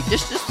a, like,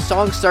 this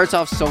song starts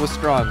off so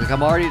strong. Like,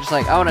 I'm already just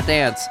like, I want to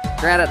dance.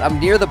 Granted, I'm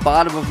near the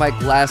bottom of my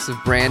glass of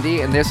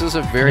brandy, and this was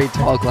a very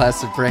tall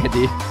glass of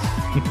brandy.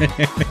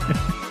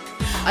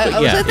 I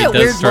was yeah, at it that does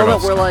weird start moment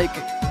off where,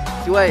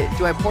 strong. like,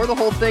 do I pour the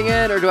whole thing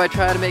in, or do I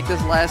try to make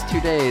this last 2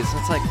 days?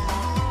 It's like,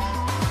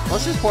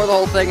 let's just pour the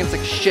whole thing. It's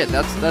like, shit,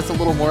 that's a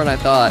little more than I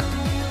thought.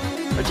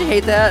 Don't you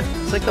hate that?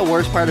 It's like the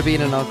worst part of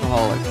being an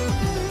alcoholic.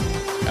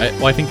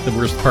 I think the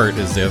worst part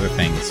is the other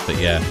things, but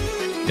yeah,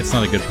 it's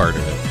not a good part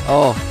of it.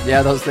 Oh,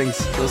 yeah, those things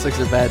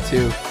are bad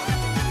too.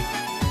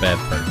 Bad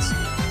parts.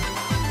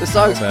 This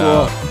song's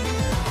About-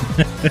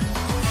 cool.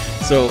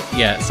 So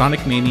yeah,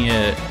 Sonic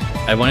Mania.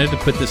 I wanted to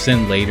put this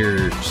in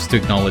later just to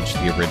acknowledge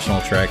the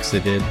original tracks they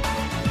did,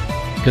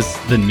 because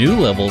the new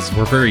levels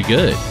were very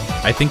good.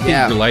 I think they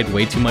Yeah. relied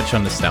way too much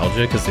on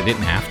nostalgia because they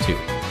didn't have to.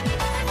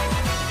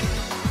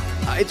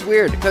 It's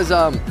weird because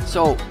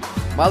so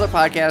my other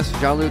podcasts,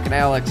 Jean-Luc and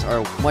Alex,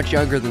 are much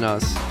younger than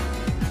us,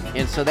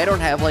 and so they don't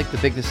have like the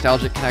big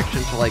nostalgic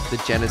connection to like the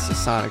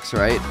Genesis Sonics,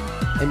 right?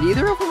 And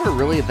neither of them are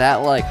really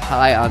that like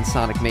high on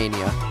Sonic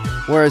Mania.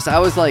 Whereas I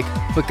was like,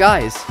 but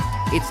guys,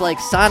 it's like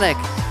Sonic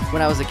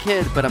when I was a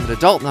kid, but I'm an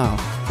adult now.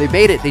 They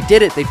made it, they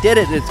did it,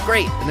 and it's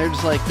great. And they're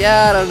just like,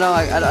 yeah, I don't know,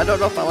 I don't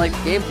know if I like the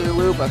gameplay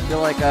loop. I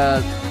feel like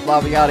blah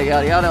yada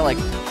yada yada. Like,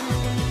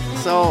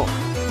 so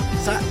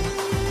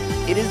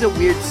it is a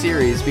weird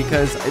series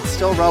because it's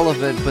still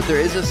relevant, but there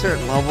is a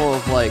certain level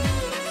of like,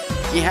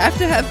 you have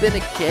to have been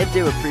a kid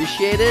to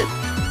appreciate it.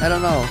 I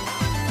don't know.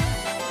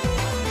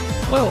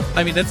 Well,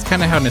 I mean, that's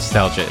kind of how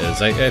nostalgia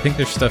is. I think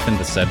there's stuff in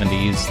the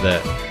 70s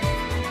that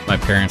my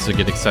parents would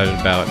get excited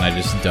about, and I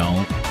just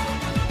don't.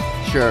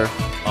 Sure.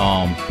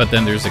 But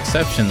then there's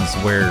exceptions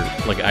where,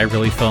 like, I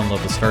really fell in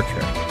love with Star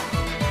Trek.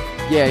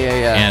 Yeah.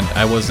 And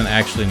I wasn't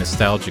actually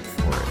nostalgic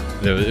for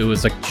it. It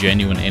was, like,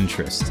 genuine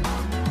interest.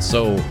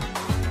 So,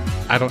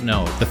 I don't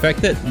know. The fact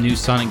that new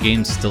Sonic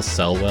games still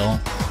sell well,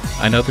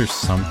 I know there's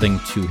something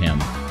to him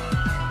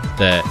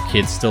that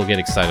kids still get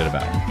excited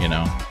about, you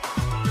know?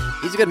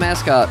 He's a good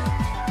mascot.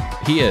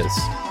 He is.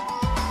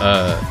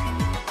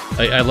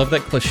 I love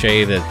that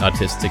cliche that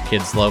autistic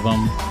kids love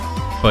him,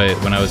 but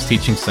when I was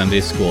teaching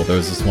Sunday school, there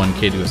was this one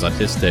kid who was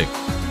autistic,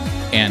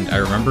 and I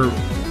remember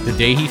the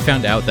day he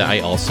found out that I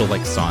also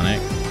like Sonic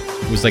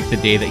was like the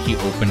day that he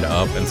opened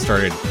up and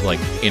started like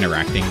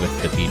interacting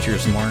with the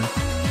teachers more,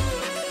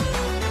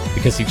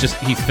 because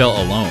he felt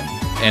alone,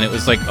 and it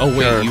was like, oh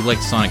wait, Sure. you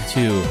like Sonic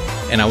too,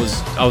 and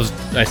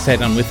I sat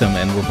down with him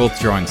and we're both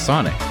drawing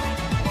Sonic.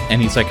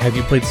 And he's like, have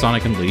you played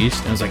Sonic Unleashed?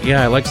 And I was like,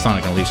 yeah, I like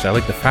Sonic Unleashed. I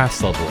like the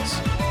fast levels.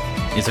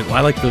 He's like, well,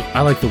 I like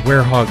the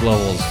werehog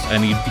levels.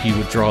 And he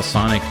would draw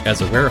Sonic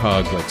as a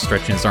werehog, like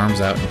stretching his arms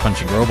out and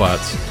punching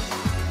robots.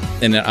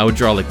 And then I would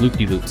draw like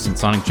loop-de-loops and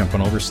Sonic jumping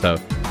over stuff.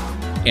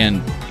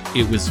 And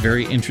it was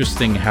very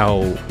interesting how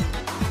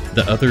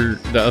the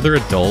other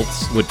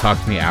adults would talk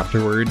to me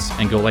afterwards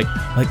and go like,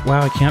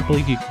 wow, I can't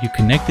believe you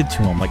connected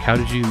to him. Like, how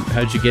did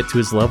you get to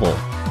his level?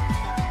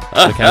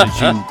 Like,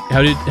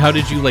 how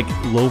did you like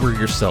lower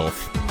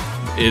yourself?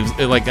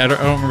 Like, I don't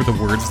remember the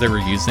words they were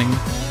using,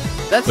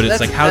 But it's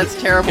like,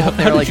 that's terrible. If How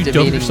they're did like you dumb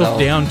demeaning yourself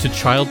though. down to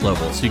child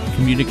level so you can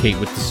communicate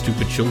with the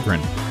stupid children?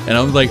 And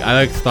I'm like, I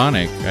like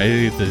Sonic.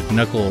 I the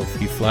Knuckles.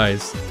 He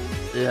flies.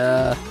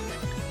 Yeah.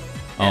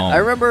 I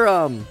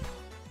remember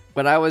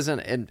when I was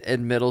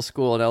in middle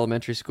school and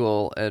elementary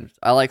school, and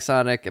I like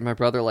Sonic, and my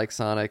brother likes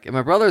Sonic, and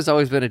my brother's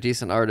always been a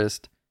decent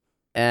artist.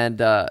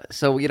 And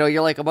so, you know,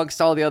 you're like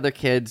amongst all the other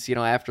kids, you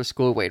know, after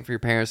school waiting for your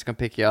parents to come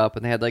pick you up,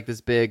 and they had like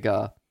this big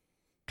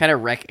kind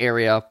of rec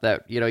area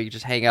that, you know, you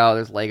just hang out.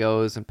 There's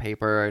Legos and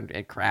paper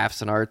and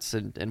crafts and arts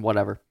and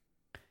whatever.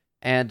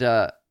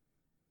 And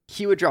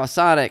he would draw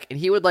Sonic, and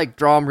he would like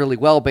draw him really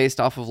well based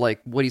off of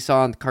like what he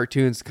saw in the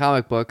cartoons,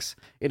 comic books.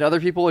 And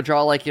other people would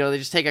draw like, you know, they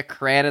just take a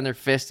crayon in their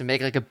fist and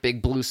make like a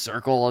big blue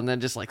circle and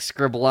then just like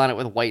scribble on it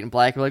with white and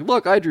black. And like,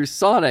 look, I drew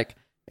Sonic.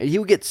 And he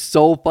would get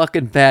so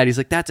fucking bad. He's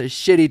like, that's a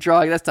shitty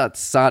drawing. That's not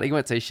Sonic. He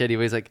wouldn't say shitty,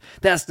 but he's like,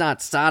 that's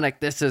not Sonic.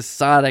 This is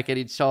Sonic. And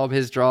he'd show him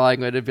his drawing.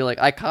 And it'd be like,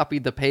 I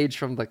copied the page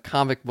from the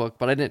comic book,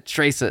 but I didn't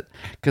trace it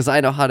because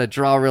I know how to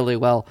draw really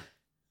well.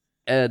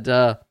 And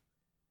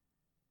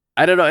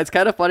I don't know. It's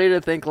kind of funny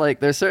to think like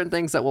there's certain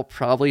things that will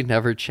probably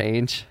never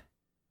change.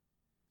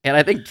 And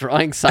I think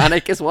drawing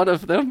Sonic is one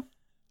of them.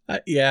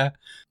 Yeah.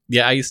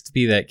 Yeah, I used to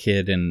be that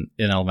kid in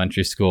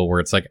elementary school where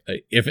it's like,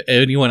 if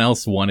anyone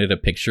else wanted a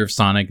picture of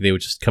Sonic, they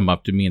would just come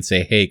up to me and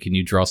say, hey, can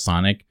you draw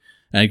Sonic?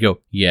 And I'd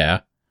go,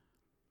 yeah.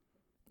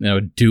 And I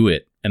would do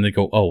it. And they'd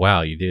go, oh,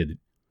 wow, you did.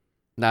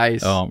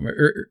 Nice.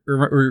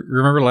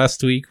 Remember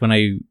last week when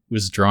I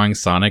was drawing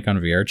Sonic on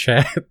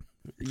VRChat?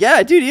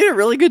 Yeah, dude, you did a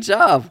really good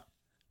job.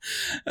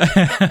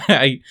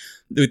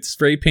 With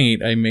spray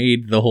paint, I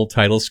made the whole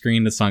title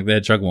screen to Sonic the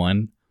Hedgehog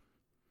 1.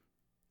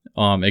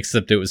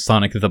 Except it was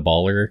Sonic the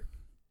Baller.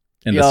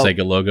 And the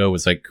Sega logo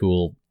was like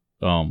cool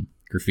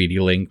graffiti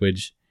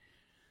language.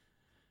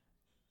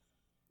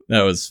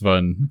 That was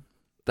fun.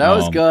 That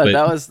was good.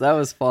 That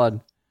was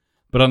fun.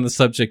 But on the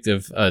subject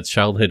of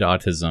childhood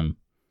autism,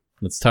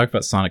 let's talk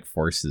about Sonic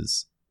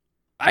Forces.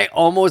 I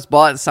almost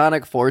bought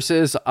Sonic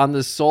Forces on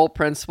the sole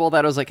principle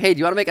that I was like, hey, do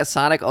you want to make a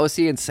Sonic OC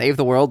and save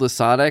the world with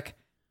Sonic?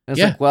 And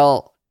it's like,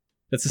 well,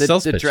 that's a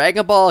sales the pitch.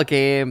 Dragon Ball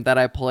game that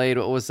I played,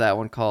 what was that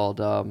one called?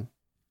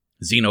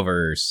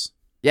 Xenoverse.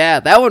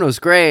 Yeah, that one was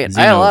great.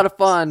 I had a lot of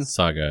fun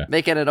Saga.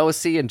 making an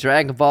OC in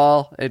Dragon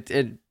Ball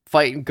and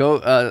fighting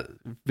Frieza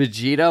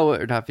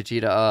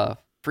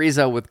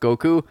with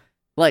Goku.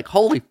 Like,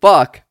 holy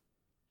fuck.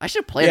 I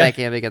should play that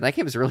game again. That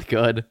game is really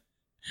good.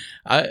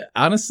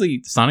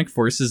 Honestly, Sonic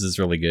Forces is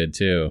really good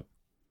too.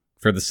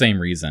 For the same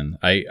reason.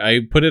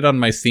 I put it on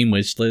my Steam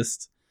wish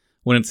list.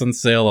 When it's on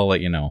sale, I'll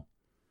let you know.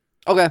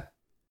 Okay.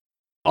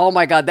 Oh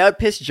my god, that would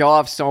piss Joe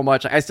off so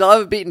much. I still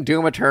haven't beaten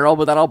Doom Eternal,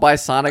 but then I'll buy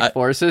Sonic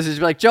Forces. He's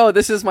be like, Joe,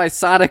 this is my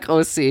Sonic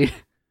OC.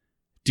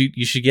 Dude,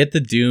 you should get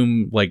the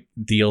Doom like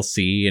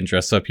DLC and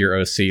dress up your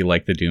OC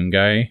like the Doom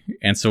guy.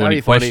 And so when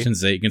he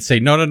questions it, you can say,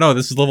 no,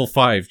 this is level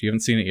 5. You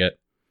haven't seen it yet.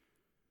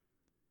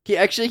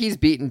 He's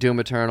beaten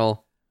Doom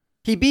Eternal.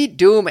 He beat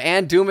Doom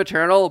and Doom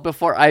Eternal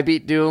before I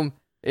beat Doom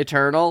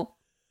Eternal.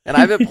 And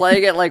I've been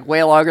playing it like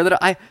way longer than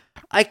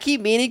I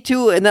keep meaning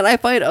to, and then I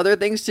find other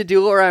things to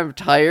do or I'm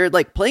tired.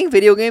 Like, playing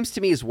video games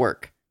to me is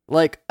work.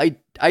 Like,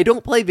 I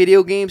don't play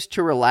video games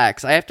to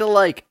relax. I have to,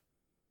 like,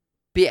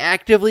 be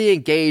actively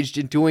engaged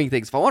in doing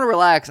things. If I want to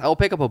relax, I'll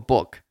pick up a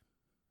book.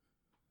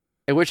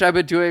 In which I've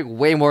been doing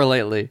way more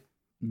lately.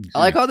 Mm-hmm. I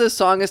like how this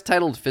song is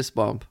titled Fist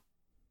Bump.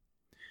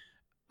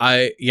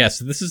 So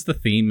this is the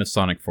theme of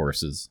Sonic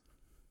Forces.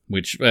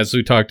 Which, as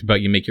we talked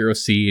about, you make your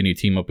OC and you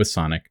team up with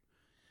Sonic.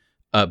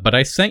 But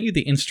I sent you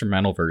the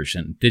instrumental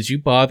version. Did you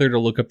bother to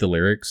look up the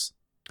lyrics?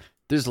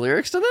 There's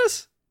lyrics to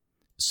this?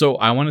 So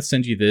I want to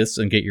send you this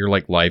and get your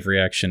like live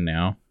reaction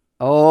now.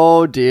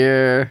 Oh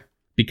dear.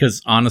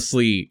 Because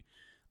honestly,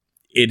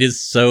 it is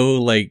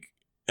so like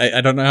I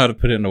don't know how to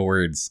put it into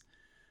words.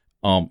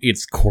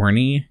 It's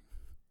corny.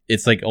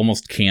 It's like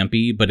almost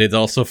campy, but it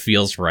also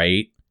feels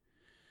right.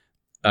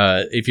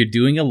 If you're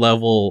doing a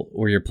level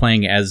where you're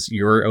playing as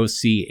your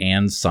OC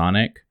and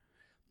Sonic,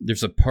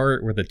 there's a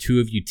part where the two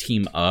of you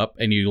team up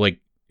and you like,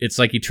 it's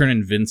like you turn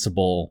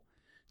invincible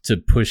to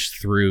push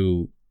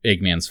through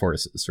Eggman's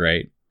forces,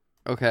 right?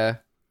 Okay.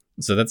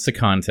 So that's the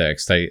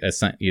context. I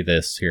sent you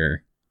this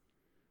here.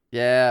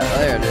 Yeah,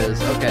 there it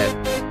is. Okay.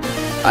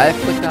 I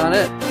clicked on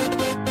it.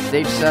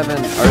 Stage 7,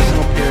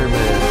 Arsenal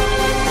Pyramid.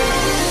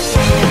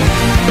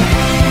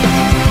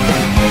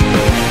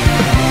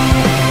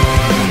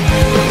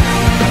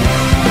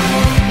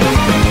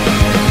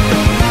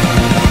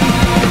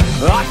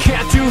 I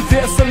can't do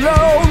this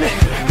alone,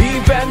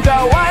 even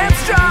though I am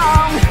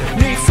strong.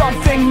 Need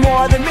something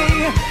more than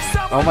me.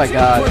 Oh my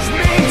god. Push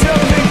me to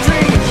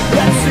victory.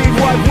 Let's see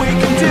what we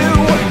can do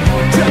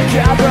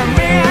together,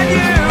 me and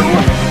you.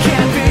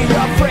 Can't be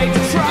afraid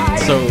to try.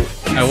 So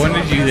I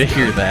wanted you to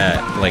hear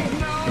that, like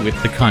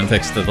with the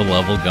context of the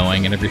level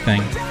going and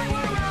everything.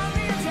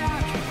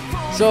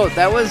 So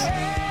that was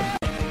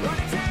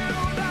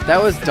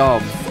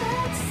dumb.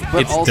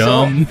 But It's also,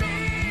 dumb,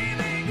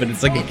 but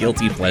it's like a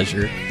guilty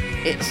pleasure.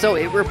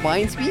 it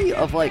reminds me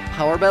of like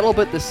power metal,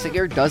 but the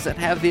singer doesn't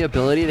have the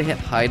ability to hit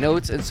high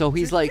notes, and so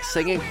he's like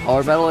singing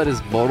power metal in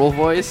his modal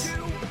voice.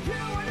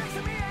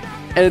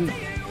 And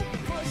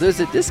there's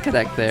a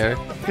disconnect there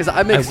because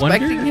I'm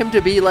expecting him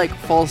to be like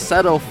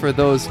falsetto for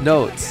those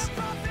notes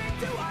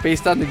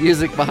based on the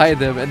music behind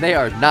them, and they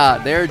are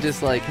not. They're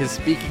just like his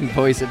speaking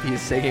voice if he's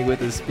singing with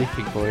his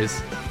speaking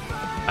voice.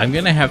 I'm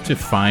gonna have to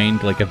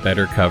find like a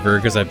better cover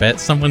because I bet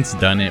someone's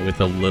done it with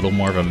a little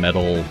more of a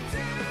metal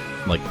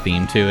like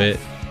theme to it.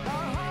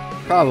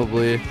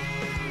 Probably.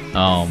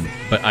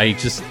 But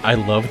I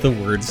love the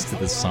words to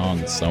the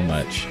song so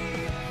much.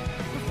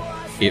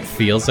 It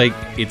feels like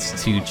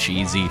it's too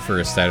cheesy for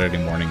a Saturday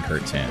morning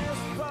cartoon.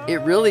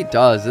 It really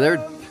does.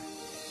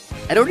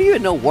 I don't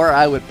even know where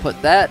I would put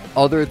that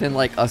other than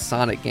like a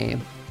Sonic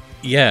game.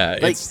 Yeah,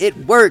 like it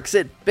works,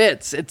 it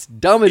fits, it's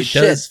dumb as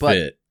shit, does but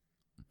fit.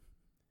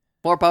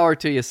 More power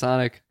to you,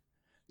 Sonic.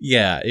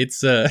 Yeah,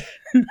 it's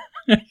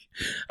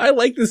I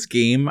like this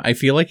game. I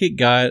feel like it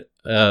got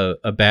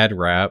a bad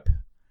rap.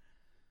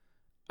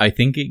 I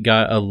think it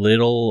got a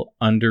little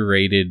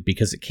underrated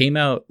because it came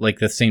out like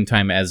the same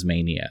time as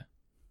Mania.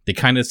 They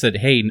kind of said,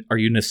 "Hey, are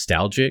you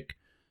nostalgic?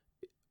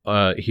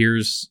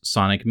 Here's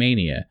Sonic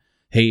Mania.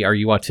 Hey, are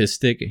you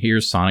autistic?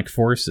 Here's Sonic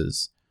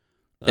Forces."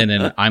 And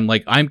then I'm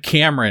like, "I'm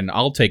Cameron.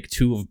 I'll take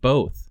two of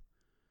both."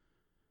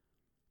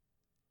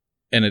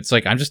 And it's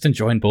like, I'm just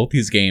enjoying both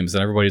these games.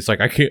 And everybody's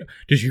like, "I can't.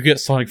 Did you get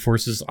Sonic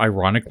Forces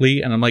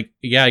ironically?" And I'm like,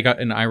 "Yeah, I got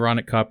an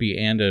ironic copy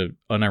and an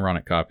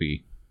unironic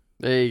copy."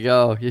 There you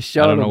go. You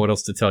showed I don't know him. what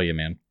else to tell you,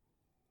 man.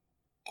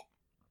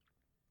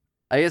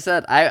 Like I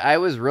said, I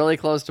was really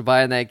close to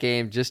buying that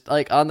game just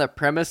like on the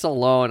premise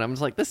alone. I'm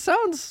just like, it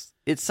sounds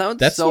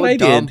That's so what I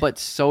dumb, did. but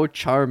so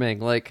charming.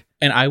 Like,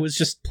 And I was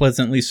just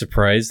pleasantly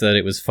surprised that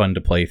it was fun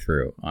to play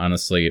through.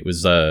 Honestly,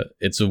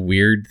 it's a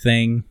weird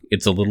thing.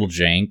 It's a little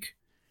jank.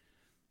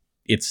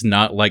 It's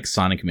not like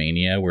Sonic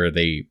Mania where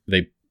they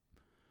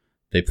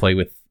play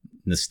with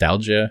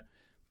nostalgia,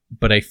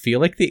 but I feel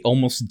like they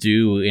almost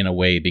do in a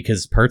way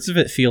because parts of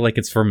it feel like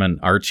it's from an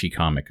Archie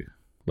comic.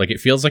 Like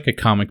it feels like a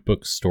comic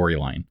book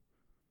storyline.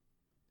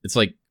 It's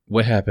like,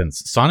 what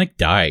happens? Sonic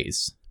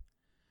dies.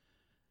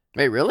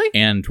 wait, really?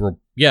 And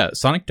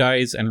Sonic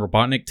dies and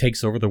Robotnik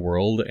takes over the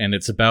world, and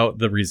it's about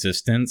the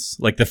resistance,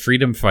 like the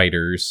freedom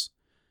fighters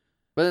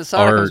But then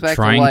Sonic are comes back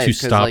trying to, life to 'cause,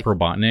 stop like,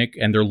 Robotnik,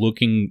 and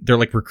they're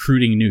like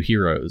recruiting new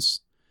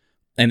heroes.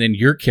 And then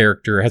your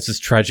character has this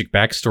tragic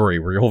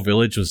backstory where your whole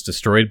village was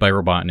destroyed by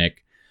Robotnik,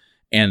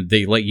 and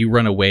they let you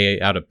run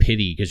away out of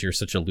pity because you're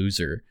such a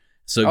loser.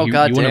 So you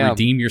want to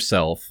redeem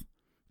yourself.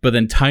 But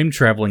then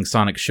time-traveling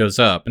Sonic shows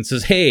up and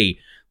says, "Hey,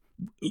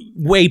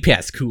 way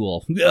past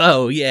cool.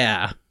 Oh,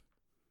 yeah."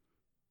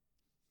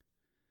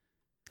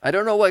 I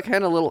don't know what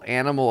kind of little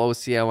animal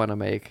OC I want to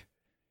make.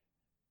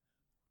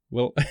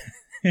 Well,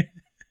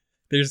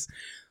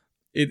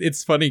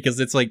 it's funny because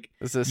it's like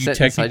It's a you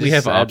sentence I technically just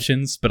have said.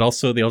 options, but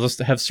also they all just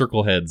have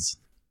circle heads.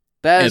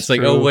 That And is it's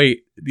like, true. oh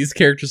wait, these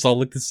characters all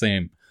look the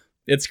same.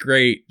 It's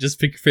great. Just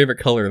pick your favorite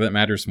color. That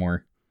matters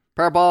more.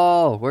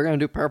 Purple. We're gonna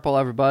do purple,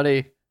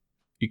 everybody.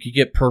 You could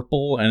get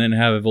purple and then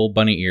have little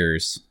bunny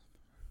ears.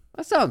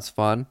 That sounds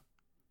fun.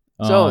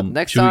 So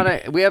next should we-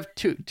 Sonic, we have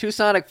two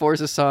Sonic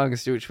Forces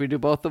songs. Should we do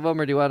both of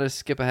them, or do you want to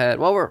skip ahead?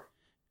 Well,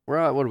 we're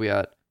at, what are we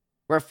at?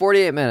 We're at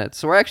 48 minutes,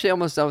 so we're actually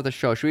almost done with the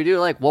show. Should we do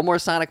like one more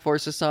Sonic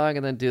Forces song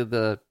and then do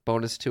the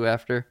bonus two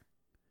after?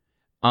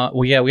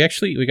 Well, yeah, we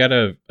got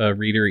a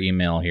reader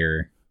email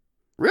here.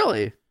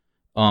 Really?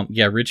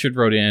 Yeah, Richard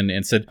wrote in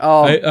and said,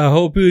 Oh. I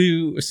hope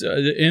you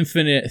the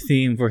infinite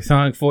theme for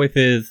Sonic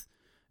Forces,"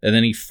 and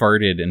then he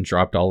farted and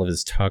dropped all of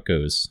his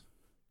tacos.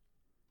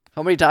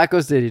 How many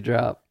tacos did he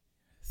drop?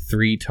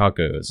 3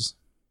 tacos.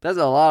 That's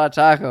a lot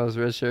of tacos,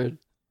 Richard.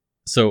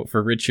 So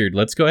for Richard,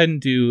 let's go ahead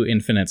and do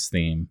Infinite's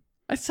theme.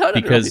 I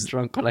sounded Because- really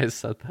drunk when I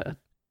said that.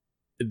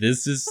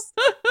 This is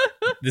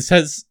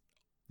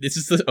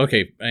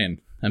okay, man,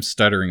 I'm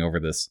stuttering over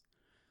this.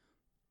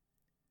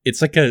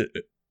 It's like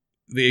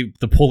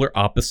the polar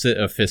opposite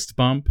of Fist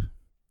Bump,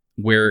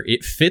 where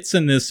it fits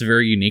in this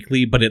very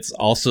uniquely, but it's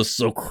also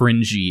so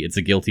cringy, it's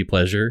a guilty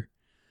pleasure.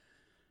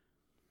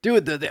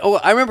 Dude,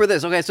 I remember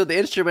this. Okay, so the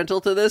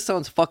instrumental to this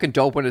sounds fucking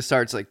dope when it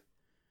starts.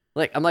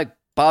 Like I'm like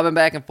bobbing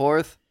back and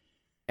forth,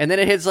 and then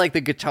it hits like the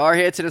guitar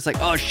hits, and it's like,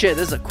 oh shit,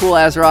 this is a cool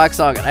ass rock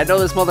song. And I know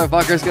this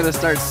motherfucker's gonna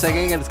start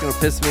singing, and it's gonna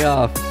piss me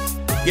off.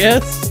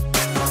 Yes,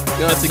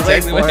 that's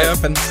exactly what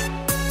happens.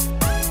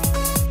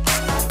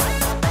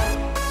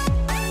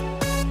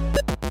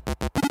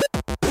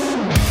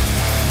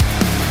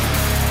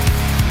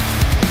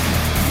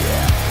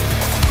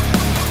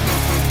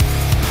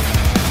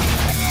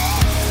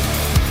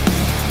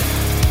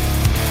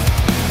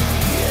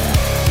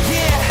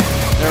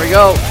 There we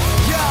go.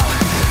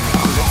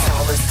 I'm the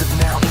tallest of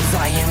mountains,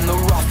 I am the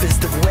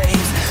roughest of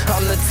waves.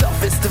 I'm the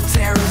toughest of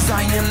terrors,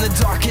 I am the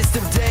darkest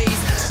of days.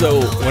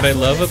 So what I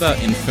love about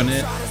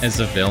Infinite as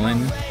a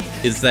villain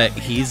is that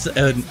he's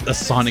a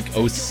Sonic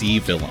OC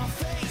villain.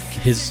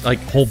 His like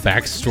whole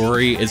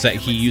backstory is that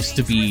he used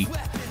to be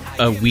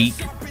a weak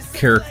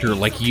character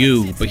like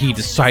you, but he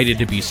decided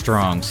to be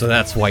strong, so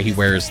that's why he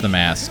wears the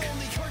mask.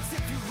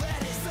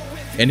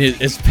 And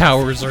his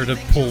powers are to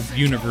pull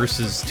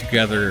universes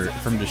together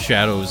from the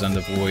shadows and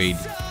the void.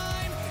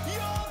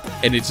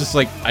 And it's just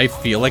like, I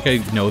feel like I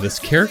know this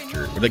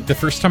character. Like, the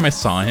first time I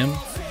saw him,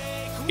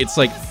 it's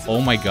like,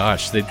 oh my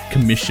gosh, they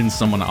commissioned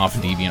someone off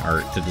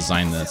DeviantArt to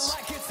design this.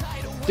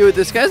 Dude,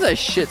 this guy's a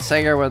shit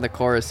singer when the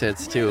chorus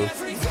hits, too.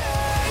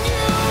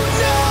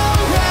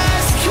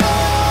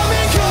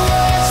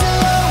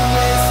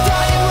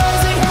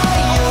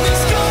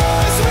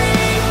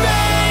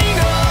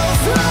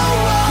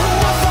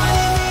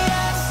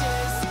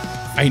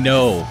 I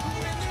know.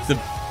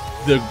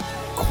 The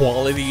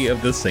quality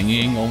of the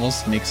singing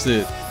almost makes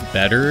it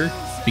better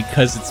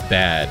because it's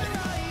bad.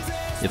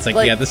 It's like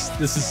yeah, this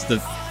is the...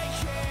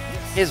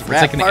 His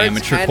rap it's like an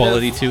amateur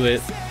quality to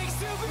it.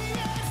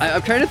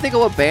 I'm trying to think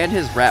of what band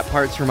his rap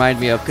parts remind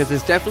me of, because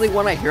it's definitely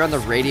one I hear on the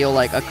radio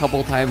like a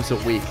couple times a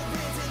week.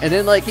 And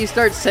then like he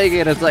starts singing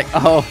and it's like,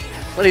 oh,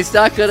 but he's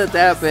not good at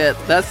that bit.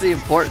 That's the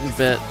important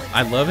bit.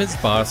 I love his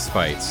boss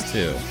fights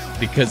too,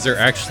 because they're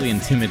actually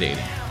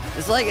intimidating.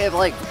 It's like if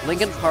like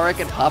Linkin Park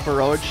and Papa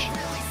Roach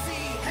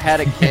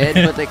had a kid,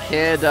 but the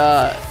kid,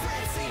 the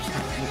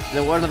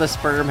one of the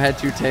sperm had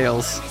two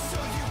tails.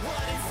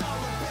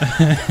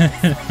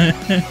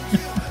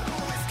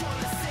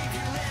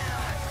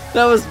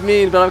 That was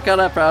mean, but I'm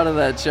kind of proud of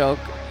that joke.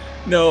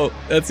 No,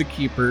 that's a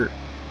keeper.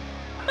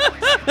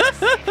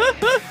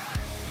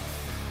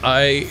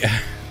 I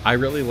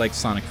really like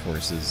Sonic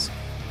Forces.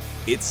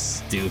 It's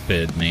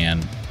stupid,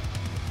 man.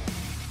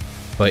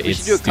 But it's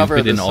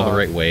stupid in all the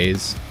right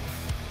ways.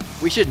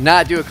 We should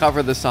not do a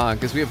cover of the song,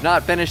 because we have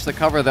not finished the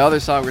cover of the other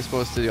song we're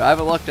supposed to do. I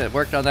haven't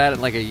worked on that in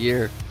like a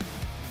year.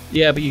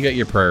 Yeah, but you got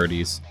your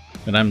priorities,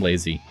 and I'm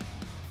lazy.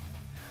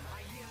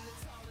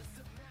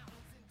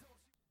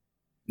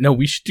 No,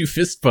 we should do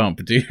Fist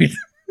Bump, dude.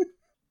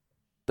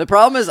 The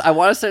problem is I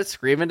want to start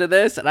screaming to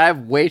this, and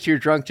I'm way too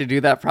drunk to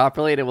do that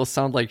properly, and it will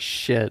sound like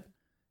shit.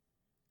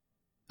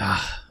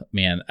 Ah,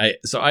 man.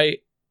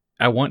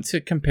 I want to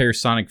compare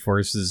Sonic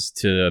Forces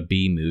to a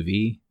B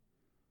movie.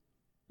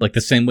 Like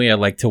the same way I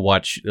like to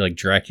watch like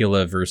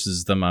Dracula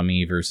versus the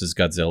Mummy versus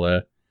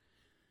Godzilla.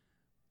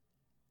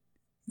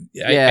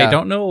 I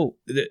don't know.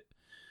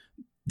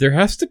 There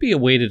has to be a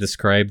way to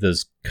describe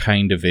those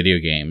kind of video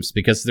games,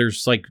 because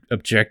there's like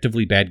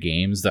objectively bad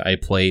games that I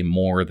play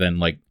more than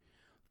like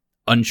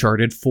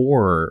Uncharted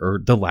 4 or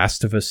The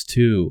Last of Us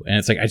 2. And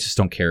it's like, I just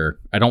don't care.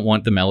 I don't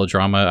want the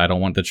melodrama. I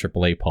don't want the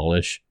AAA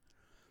polish.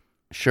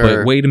 Sure.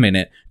 But wait a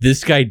minute.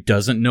 This guy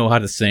doesn't know how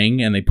to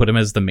sing, and they put him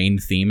as the main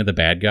theme of the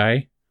bad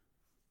guy?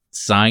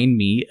 Sign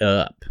me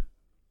up.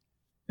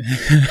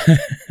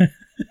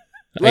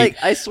 Like,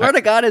 I swear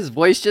to God, his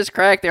voice just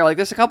cracked there. Like,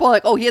 there's a couple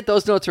like, oh, he hit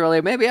those notes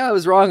earlier. Maybe I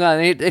was wrong on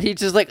it. And he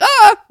just like,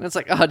 ah! And it's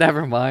like, oh,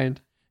 never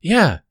mind.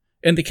 Yeah.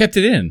 And they kept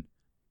it in.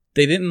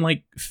 They didn't,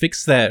 like,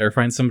 fix that or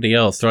find somebody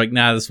else. They're like,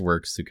 nah, this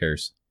works. Who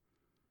cares?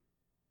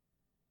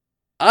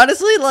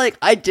 Honestly, like,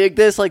 I dig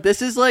this. Like,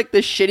 this is, like, the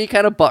shitty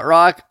kind of butt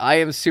rock I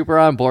am super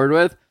on board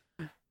with.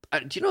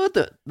 Do you know what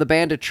the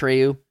band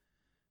Atreyu?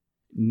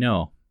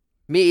 No.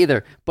 Me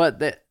either.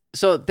 But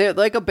so they're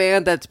like a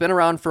band that's been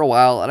around for a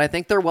while, and I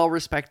think they're well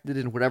respected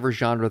in whatever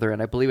genre they're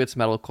in. I believe it's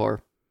metalcore.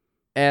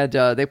 And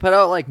they put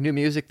out like new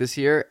music this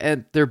year,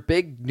 and their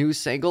big new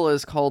single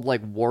is called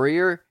like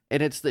Warrior,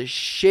 and it's the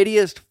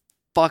shittiest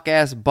fuck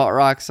ass butt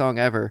rock song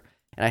ever,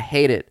 and I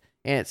hate it,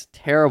 and it's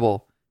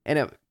terrible, and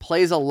it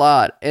plays a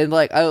lot, and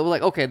like I was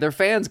like, okay, their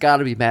fans got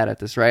to be mad at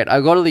this, right? I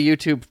go to the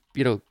YouTube,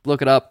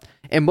 look it up,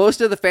 and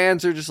most of the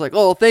fans are just like,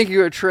 oh, thank you,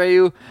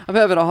 Atreyu, I'm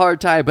having a hard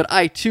time, but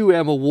I too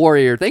am a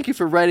warrior. Thank you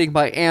for writing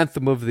my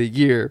anthem of the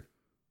year.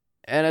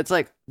 And it's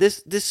like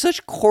this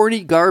such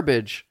corny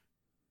garbage.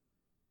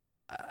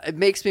 It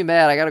makes me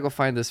mad. I gotta go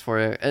find this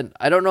for you, and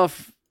I don't know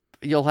if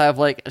you'll have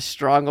like a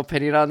strong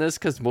opinion on this,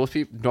 because most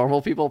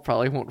normal people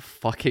probably won't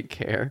fucking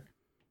care.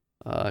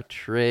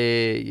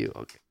 Atreyu.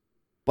 Okay.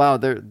 Wow,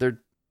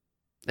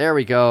 there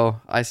we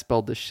go. I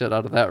spelled the shit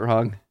out of that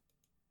wrong.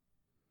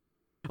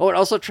 Oh, and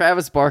also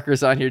Travis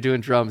Barker's on here doing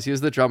drums. He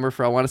was the drummer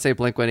for, I want to say,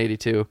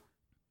 Blink-182.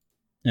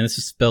 And this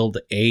is spelled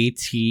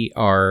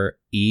Atreyu.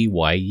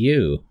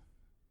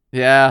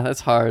 Yeah,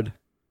 that's hard.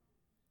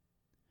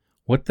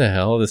 What the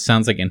hell? This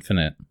sounds like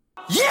Infinite.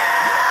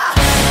 Yeah!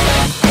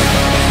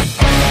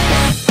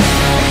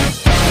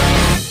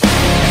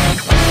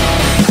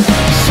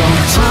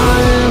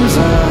 Sometimes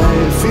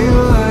I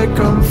feel like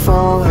I'm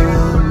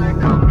falling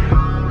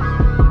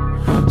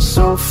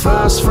so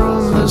fast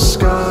from the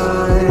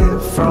sky,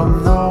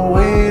 from the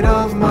weight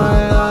of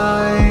my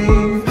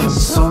life.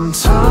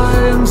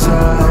 Sometimes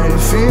I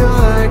feel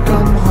like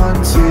I'm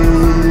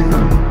hunted.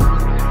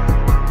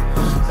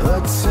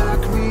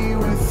 Attack me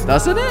with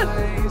Doesn't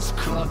it? eyes,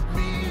 cut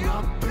me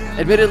up in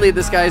Admittedly,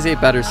 this guy's a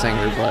better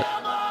singer, but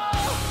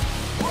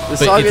the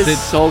song is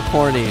so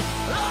corny.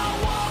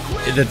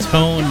 The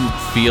tone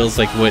feels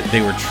like what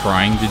they were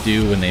trying to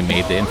do when they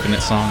made the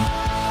Infinite song.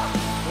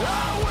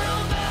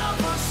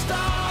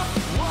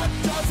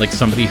 Like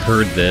somebody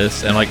heard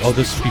this and like, oh,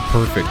 this would be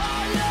perfect.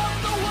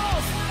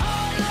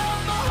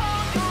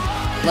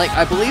 like,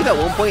 I believe at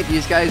one point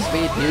these guys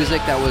made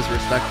music that was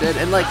respected,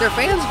 and like their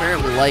fans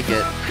apparently like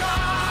it.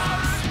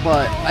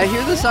 But I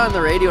hear this on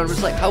the radio, and I'm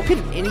just like, how can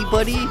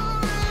anybody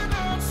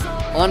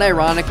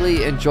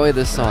unironically enjoy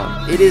this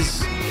song? It is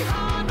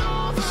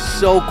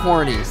so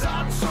corny.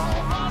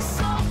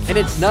 And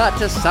it's not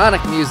to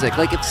Sonic music.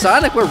 Like, if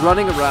Sonic were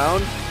running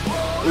around,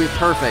 it would be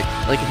perfect.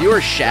 Like, if you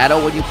were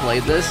Shadow when you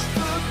played this,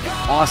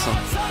 awesome.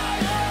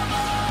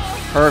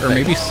 Perfect. Or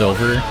maybe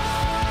Silver.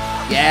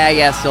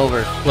 Yeah,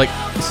 Silver. Like,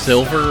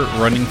 Silver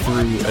running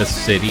through a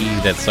city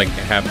that's, like,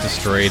 half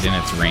destroyed and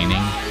it's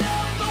raining.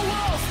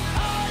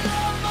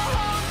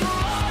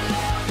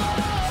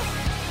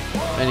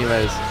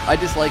 Anyways, I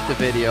just like the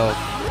video.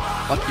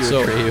 Fuck you,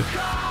 So- Atreyu.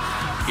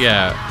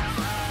 Yeah,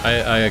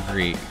 I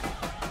agree.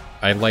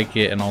 I like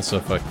it, and also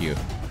fuck you.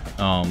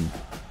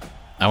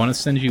 I want to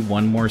send you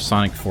one more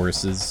Sonic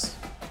Forces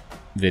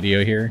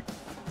video here.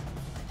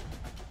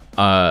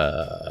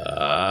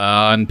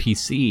 On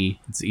PC,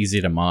 it's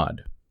easy to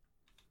mod.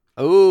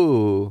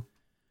 Ooh.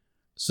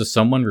 So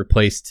someone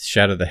replaced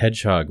Shadow the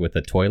Hedgehog with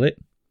a toilet.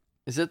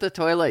 Is it the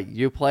toilet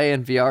you play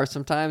in VR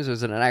sometimes, or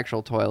is it an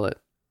actual toilet?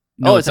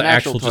 No, Oh, it's an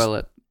actual just-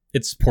 toilet.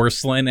 it's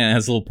porcelain, and it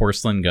has a little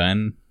porcelain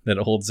gun that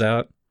it holds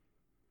out.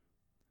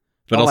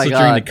 But Oh my also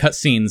during the God.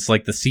 cutscenes,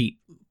 like the seat,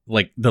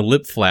 like the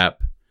lip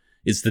flap,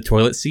 is the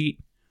toilet seat.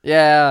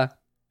 Yeah.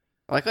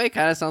 Like, oh, it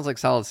kind of sounds like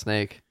Solid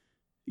Snake.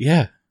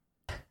 Yeah.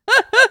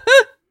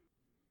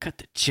 Cut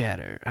the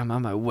chatter. I'm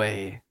on my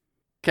way.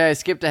 Okay, I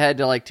skipped ahead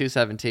to like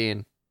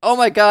 217. Oh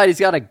my god, he's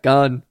got a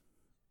gun.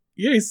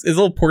 Yeah, his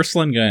little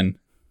porcelain gun.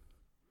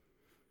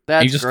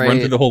 That's You just great. run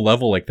through the whole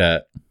level like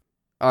that.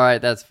 All right,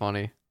 that's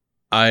funny.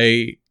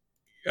 I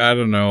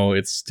don't know.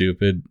 It's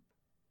stupid.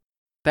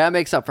 That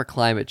makes up for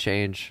climate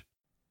change.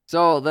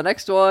 So the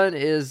next one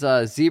is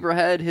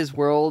Zebrahead, His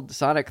World,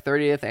 Sonic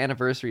 30th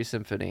Anniversary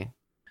Symphony.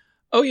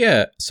 Oh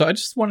yeah. So I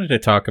just wanted to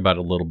talk about it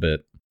a little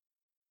bit.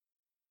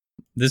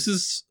 This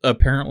is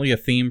apparently a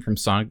theme from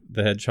Sonic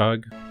the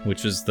Hedgehog,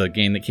 which is the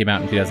game that came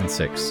out in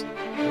 2006.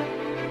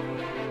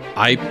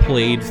 I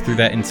played through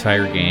that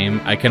entire game.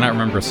 I cannot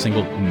remember a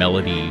single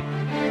melody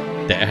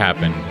that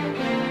happened.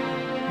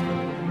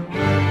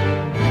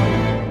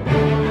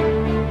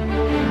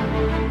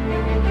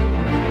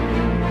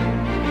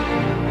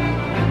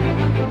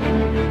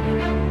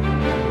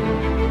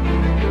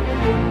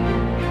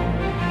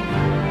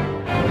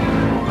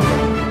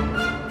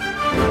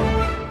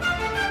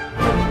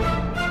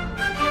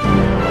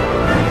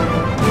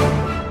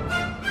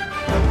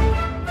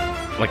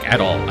 Like,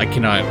 at all. I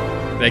cannot.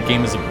 That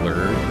game is a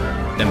blur,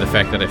 and the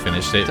fact that I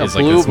finished it It's a is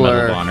like blue this Medal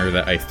blur. of Honor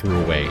that I threw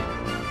away.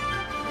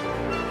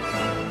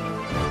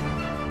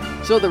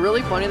 So the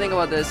really funny thing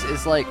about this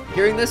is like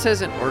hearing this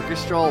as an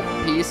orchestral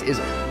piece is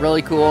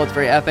really cool. It's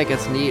very epic.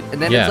 It's neat.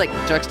 And then Yeah. it's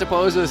like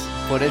juxtaposed with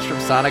footage from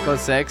Sonic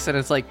 06, and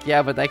it's like,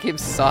 yeah, but that game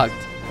sucked.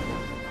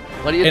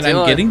 What are you And doing?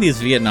 I'm getting these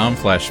Vietnam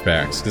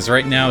flashbacks, because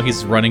right now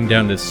he's running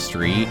down this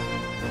street,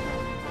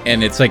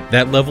 and it's like,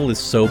 that level is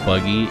so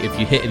buggy. If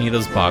you hit any of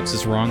those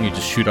boxes wrong, you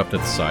just shoot up to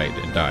the side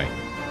and die.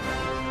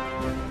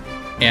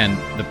 And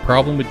the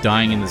problem with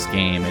dying in this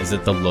game is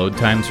that the load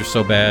times are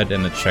so bad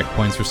and the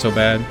checkpoints are so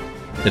bad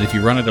that if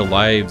you run out of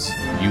lives,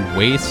 you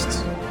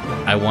waste,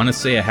 I want to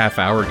say, a half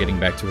hour getting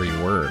back to where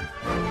you were.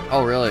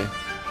 Oh, really?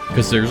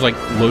 Because there's like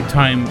load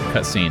time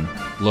cutscene,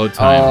 load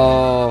time,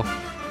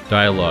 Oh,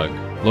 dialogue,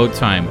 load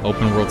time,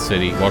 open world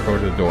city, walk over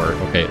to the door,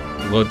 okay,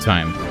 load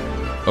time,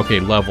 okay,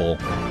 level,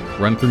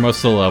 run through most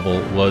of the level,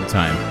 load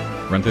time,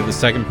 run through the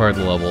second part of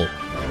the level,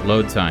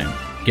 load time,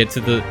 get to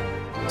the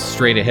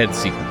straight ahead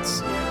sequence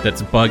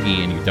that's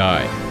buggy and you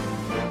die.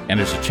 And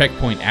there's a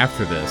checkpoint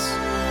after this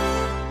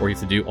where you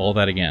have to do all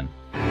that again.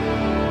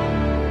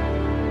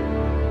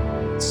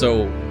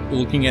 So,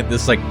 looking at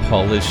this like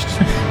polished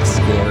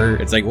score,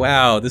 it's like,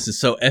 wow, this is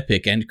so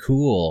epic and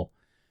cool.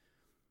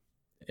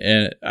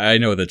 And I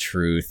know the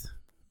truth.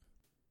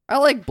 I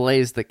like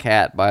Blaze the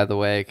cat, by the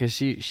way, because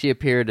she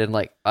appeared in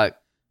like a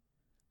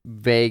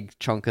vague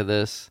chunk of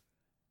this.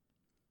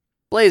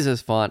 Blaze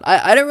is fun.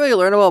 I didn't really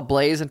learn about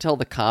Blaze until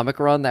the comic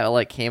run that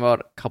like came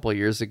out a couple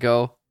years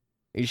ago.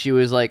 She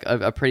was like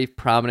a pretty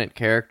prominent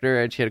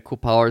character, and she had a cool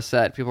power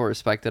set. People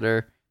respected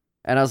her,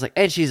 and I was like,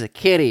 and she's a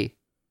kitty.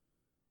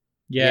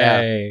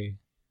 Yay.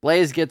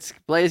 Blaze gets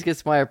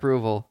my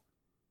approval.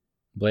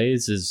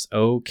 Blaze is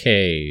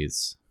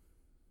okays.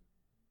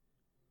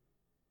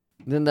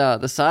 Then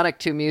the Sonic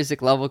 2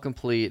 music level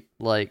complete.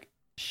 Like,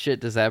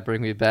 shit, does that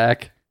bring me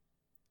back?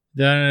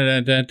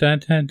 Dun, dun, dun,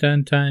 dun,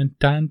 dun, dun,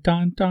 dun,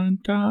 dun, dun,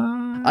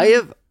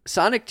 dun.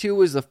 Sonic 2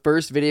 was the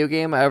first video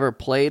game I ever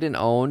played and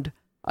owned.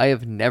 I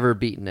have never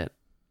beaten it.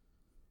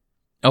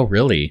 Oh,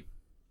 really?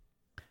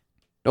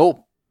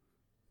 Nope.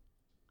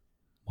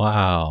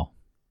 Wow.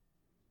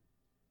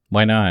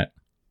 Why not?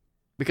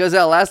 Because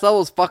that last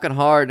level is fucking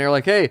hard, and they're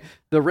like, hey,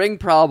 the ring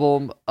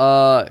problem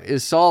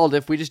is solved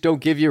if we just don't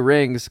give you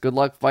rings. Good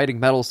luck fighting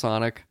Metal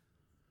Sonic.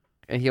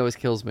 And he always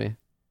kills me.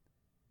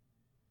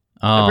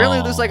 Oh.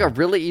 Apparently there's like a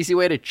really easy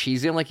way to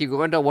cheese him. Like you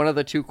go into one of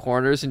the two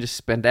corners and just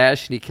spin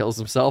dash and he kills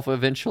himself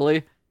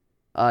eventually.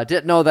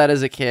 Didn't know that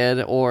as a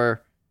kid,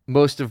 or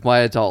most of my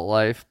adult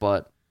life,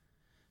 but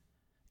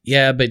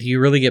Yeah, but you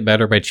really get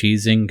better by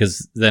cheesing,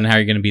 because then how are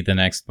you going to beat the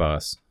next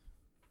boss?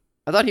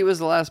 I thought he was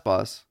the last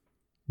boss.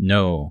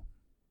 No.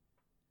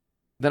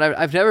 Then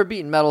I've never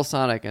beaten Metal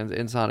Sonic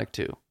in Sonic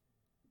 2.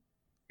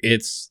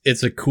 It's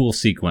a cool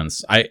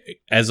sequence.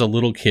 As a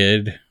little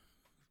kid,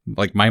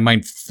 like my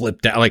mind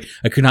flipped out. Like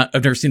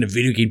I've never seen a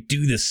video game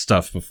do this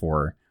stuff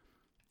before.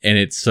 And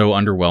it's so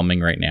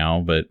underwhelming right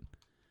now, but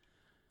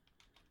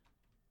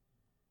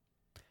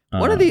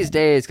One of these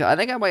days, 'cause I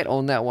think I might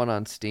own that one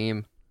on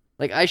Steam.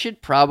 Like, I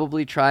should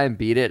probably try and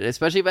beat it,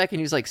 especially if I can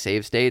use, like,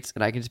 save states,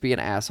 and I can just be an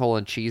asshole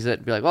and cheese it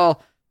and be like,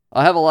 well,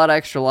 I have a lot of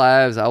extra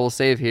lives, I will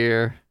save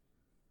here.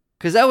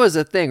 Because that was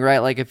the thing, right?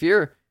 Like, if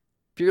you're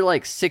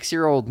like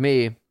 6-year-old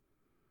me, and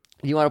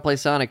you want to play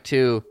Sonic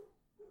 2,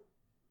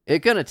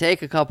 it's gonna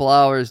take a couple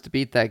hours to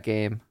beat that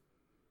game.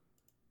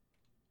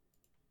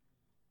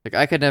 Like,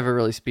 I could never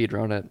really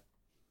speedrun it.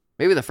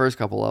 Maybe the first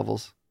couple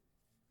levels.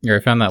 yeah, I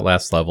found that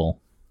last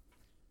level.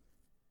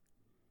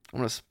 I'm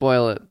gonna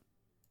spoil it.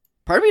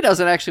 Part of me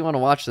doesn't actually want to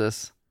watch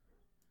this.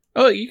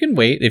 Oh, you can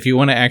wait if you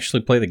want to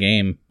actually play the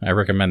game. I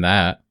recommend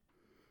that.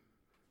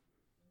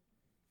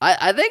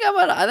 I think I'm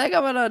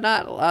gonna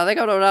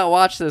not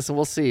watch this, and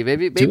we'll see.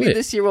 Maybe it.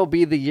 this year will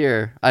be the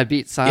year I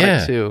beat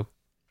Sonic 2.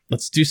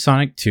 Let's do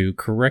Sonic 2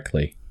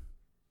 correctly.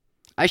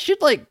 I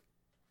should like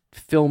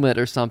film it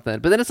or something.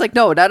 But then it's like,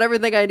 no, not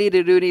everything I need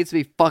to do needs to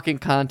be fucking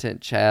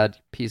content, Chad.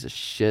 You piece of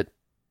shit.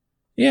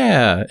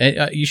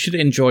 Yeah, you should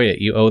enjoy it.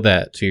 You owe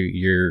that to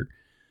your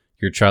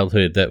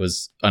childhood that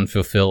was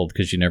unfulfilled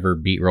because you never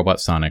beat Robot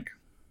Sonic.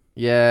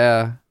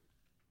 Yeah.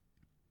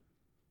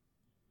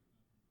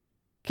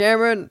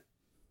 Cameron,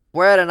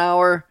 we're at an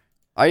hour.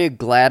 Are you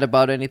glad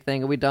about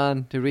anything? Are we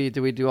done? Did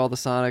we do all the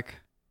Sonic?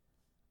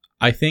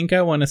 I think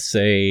I want to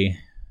say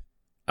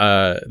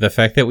the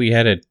fact that we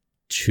had a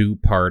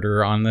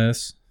 2-parter on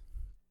this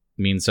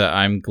means that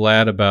I'm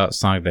glad about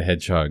Sonic the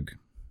Hedgehog.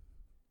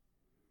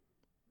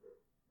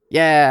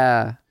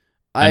 Yeah.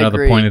 I know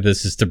agree. the point of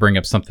this is to bring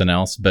up something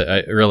else,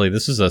 but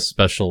this is a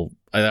special...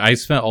 I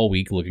spent all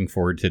week looking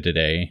forward to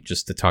today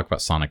just to talk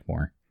about Sonic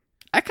more.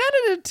 I kind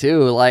of did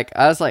too. Like,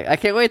 I was like, I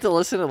can't wait to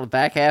listen to the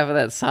back half of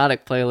that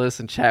Sonic playlist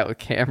and chat with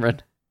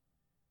Cameron.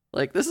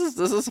 Like, this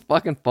is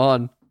fucking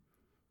fun.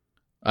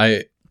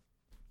 I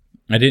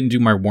didn't do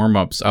my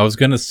warm-ups. I was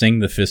going to sing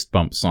the fist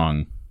bump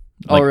song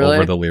really?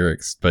 over the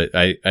lyrics, but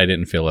I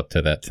didn't feel up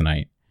to that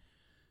tonight.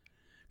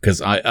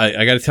 Because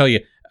I got to tell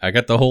you, I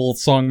got the whole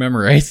song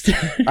memorized.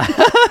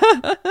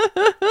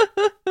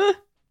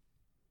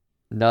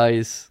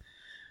 Nice.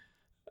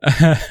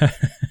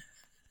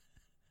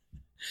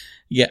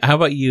 Yeah, how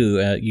about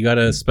you? You got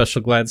a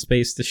special glad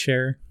space to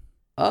share?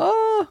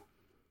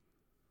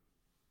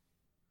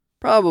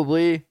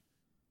 Probably.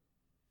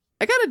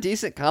 I got a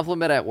decent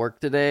compliment at work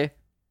today.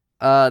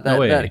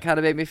 That kind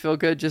of made me feel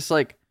good. Just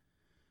like,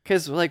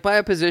 because like by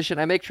a position,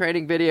 I make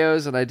training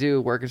videos and I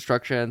do work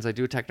instructions. I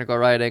do technical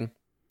writing.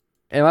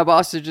 And my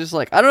boss is just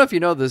like, I don't know if you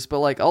know this, but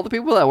like all the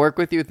people that work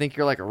with you think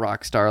you're like a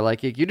rock star.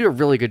 Like you do a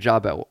really good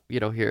job at,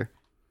 here.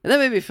 And that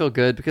made me feel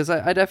good because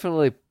I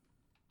definitely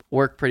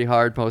work pretty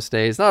hard most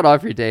days. Not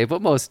every day,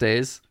 but most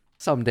days.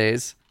 Some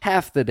days.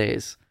 Half the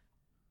days.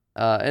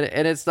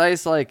 And it's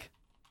nice, like,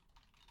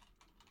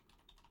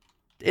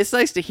 it's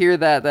nice to hear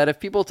that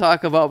if people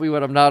talk about me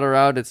when I'm not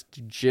around, it's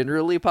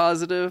generally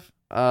positive.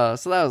 So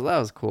that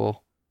was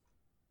cool.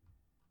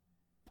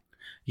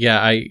 Yeah,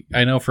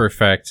 I know for a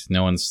fact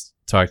no one's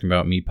talking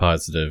about me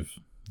positive.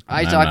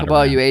 I talk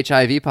about you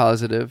HIV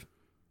positive.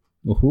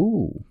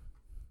 Woohoo!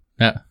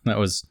 That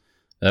was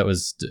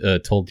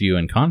told to you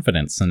in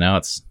confidence, and now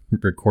it's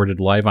recorded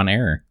live on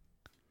air.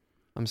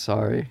 I'm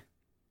sorry.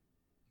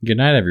 Good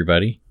night,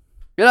 everybody.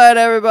 Good night,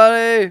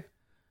 everybody.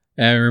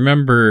 And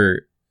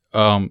remember,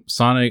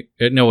 Sonic.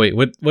 No, wait.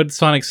 What did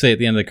Sonic say at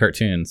the end of the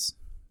cartoons?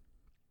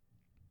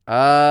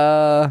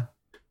 I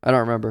don't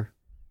remember.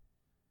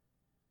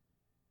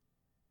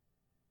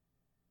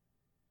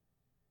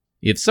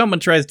 If someone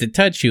tries to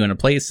touch you in a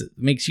place that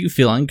makes you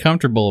feel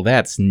uncomfortable,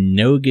 that's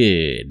no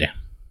good.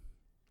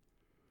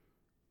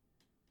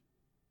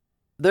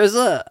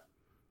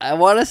 I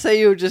want to say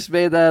you just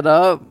made that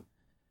up.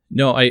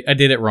 No, I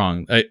did it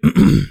wrong. I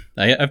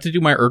have to do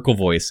my Urkel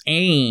voice.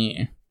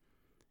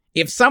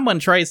 If someone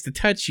tries to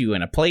touch you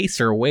in a place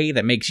or a way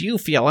that makes you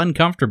feel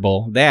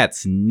uncomfortable,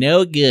 that's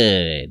no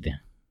good.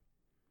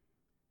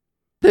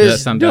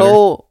 There's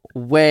no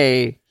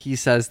way he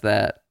says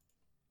that.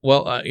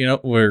 Well,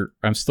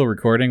 I'm still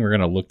recording. We're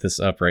going to look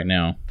this up right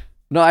now.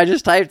 No, I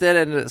just typed it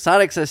and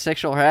Sonic says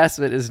sexual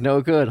harassment is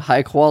no good.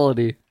 High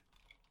quality.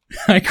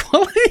 High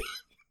quality?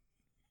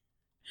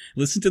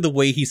 Listen to the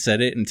way he said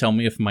it and tell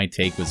me if my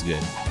take was good.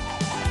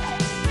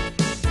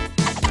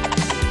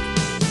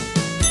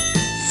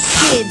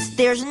 Kids,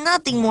 there's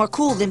nothing more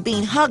cool than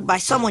being hugged by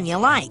someone you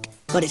like.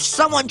 But if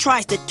someone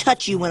tries to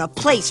touch you in a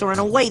place or in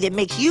a way that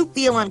makes you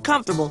feel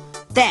uncomfortable,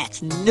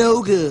 that's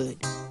no good.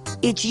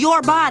 It's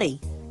your body.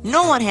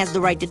 No one has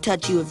the right to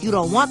touch you if you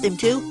don't want them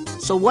to.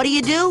 So what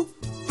do?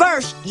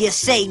 First, you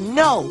say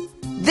no.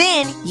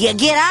 Then, you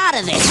get out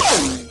of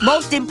there.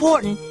 Most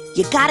important,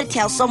 you gotta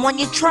tell someone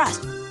you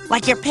trust.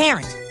 Like your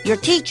parents, your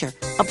teacher,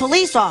 a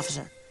police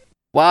officer.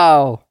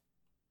 Wow.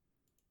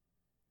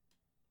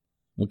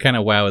 What kind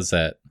of wow is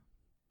that?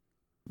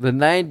 The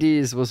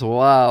 90s was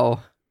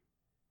wow.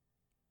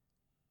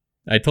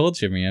 I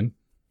told you, man.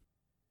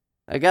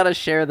 I gotta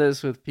share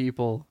this with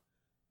people.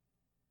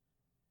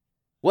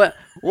 What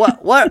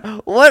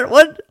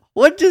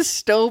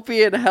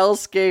dystopian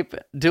hellscape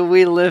do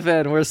we live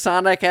in where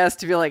Sonic has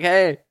to be like,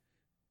 hey,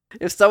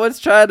 if someone's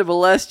trying to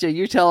molest you,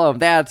 you tell them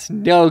that's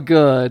no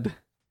good.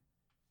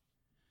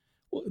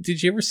 Well,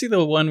 did you ever see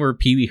the one where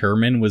Pee Wee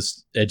Herman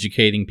was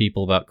educating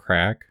people about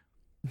crack?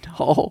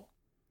 No.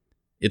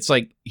 It's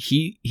like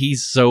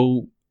he's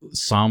so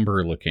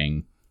somber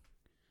looking.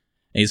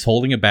 And he's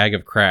holding a bag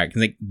of crack.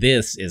 He's like,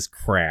 this is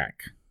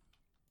crack.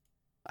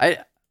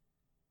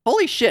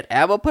 Holy shit,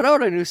 ABBA put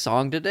out a new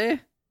song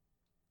today?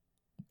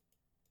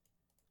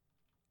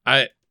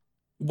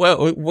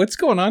 What's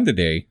going on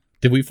today?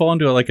 Did we fall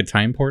into like a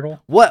time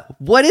portal?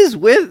 What is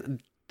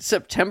with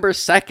September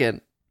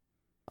 2nd?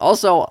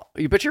 Also,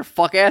 you bet your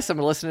fuck ass I'm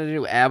listening to a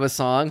new ABBA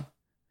song.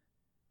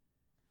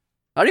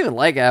 I don't even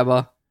like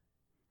ABBA.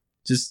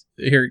 Just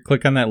here,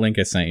 click on that link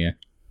I sent you.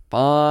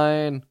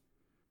 Fine.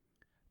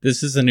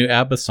 This is a new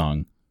ABBA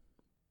song.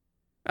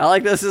 I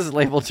like this as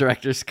label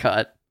director's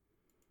cut.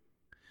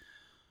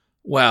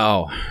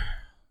 Wow.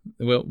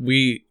 Well,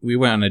 we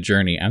went on a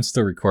journey. I'm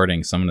still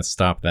recording, so I'm gonna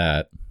stop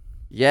that.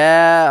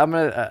 Yeah, I'm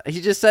gonna.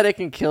 He just said it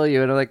can kill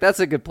you, and I'm like, that's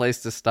a good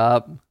place to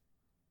stop.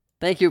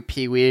 Thank you,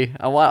 Pee Wee.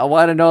 I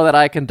want to know that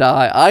I can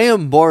die. I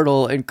am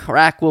mortal, and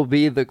crack will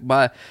be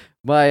my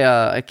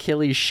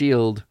Achilles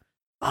shield.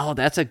 Oh,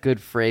 that's a good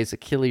phrase,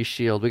 Achilles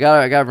shield. I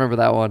gotta remember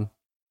that one.